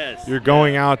 okay? Yes. You're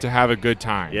going out to have a good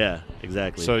time. Yeah.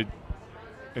 Exactly. So,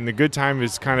 and the good time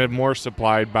is kind of more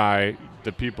supplied by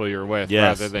the people you're with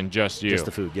Yes. rather than just you. just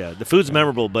the food. Yeah. The food's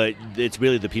memorable, but it's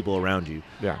really the people around you.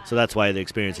 Yeah. So that's why the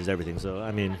experience is everything. So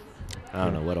I mean, I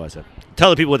don't know. What do I say?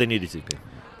 Tell the people what they need to see.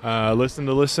 Listen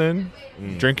to listen.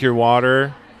 Drink your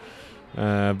water.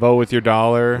 Vote with your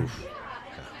dollar.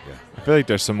 Yeah. I feel like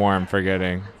there's some more I'm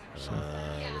forgetting. Listen,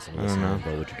 I don't know.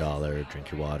 vote with your dollar.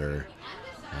 Drink your water.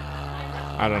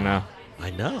 I don't know. I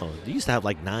know. You used to have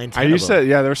like 9, 10 I of used them. to.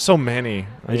 Yeah, there's so many.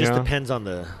 It you just know? depends on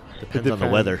the depends.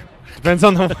 weather. Depends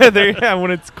on the weather. Yeah,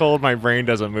 when it's cold, my brain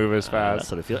doesn't move as That's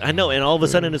fast. what it feels. I know, and all of a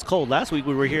sudden it's cold. Last week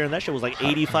we were here, and that shit was like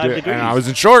 85 Dude, degrees. and I was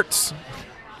in shorts.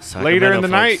 Sacramento, later in the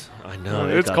folks. night. I know.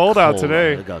 It's got cold out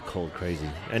today. It got cold crazy.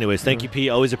 Anyways, thank you, P.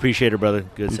 Always appreciate it, brother.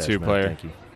 Good You sesh, too, man. player. Thank you.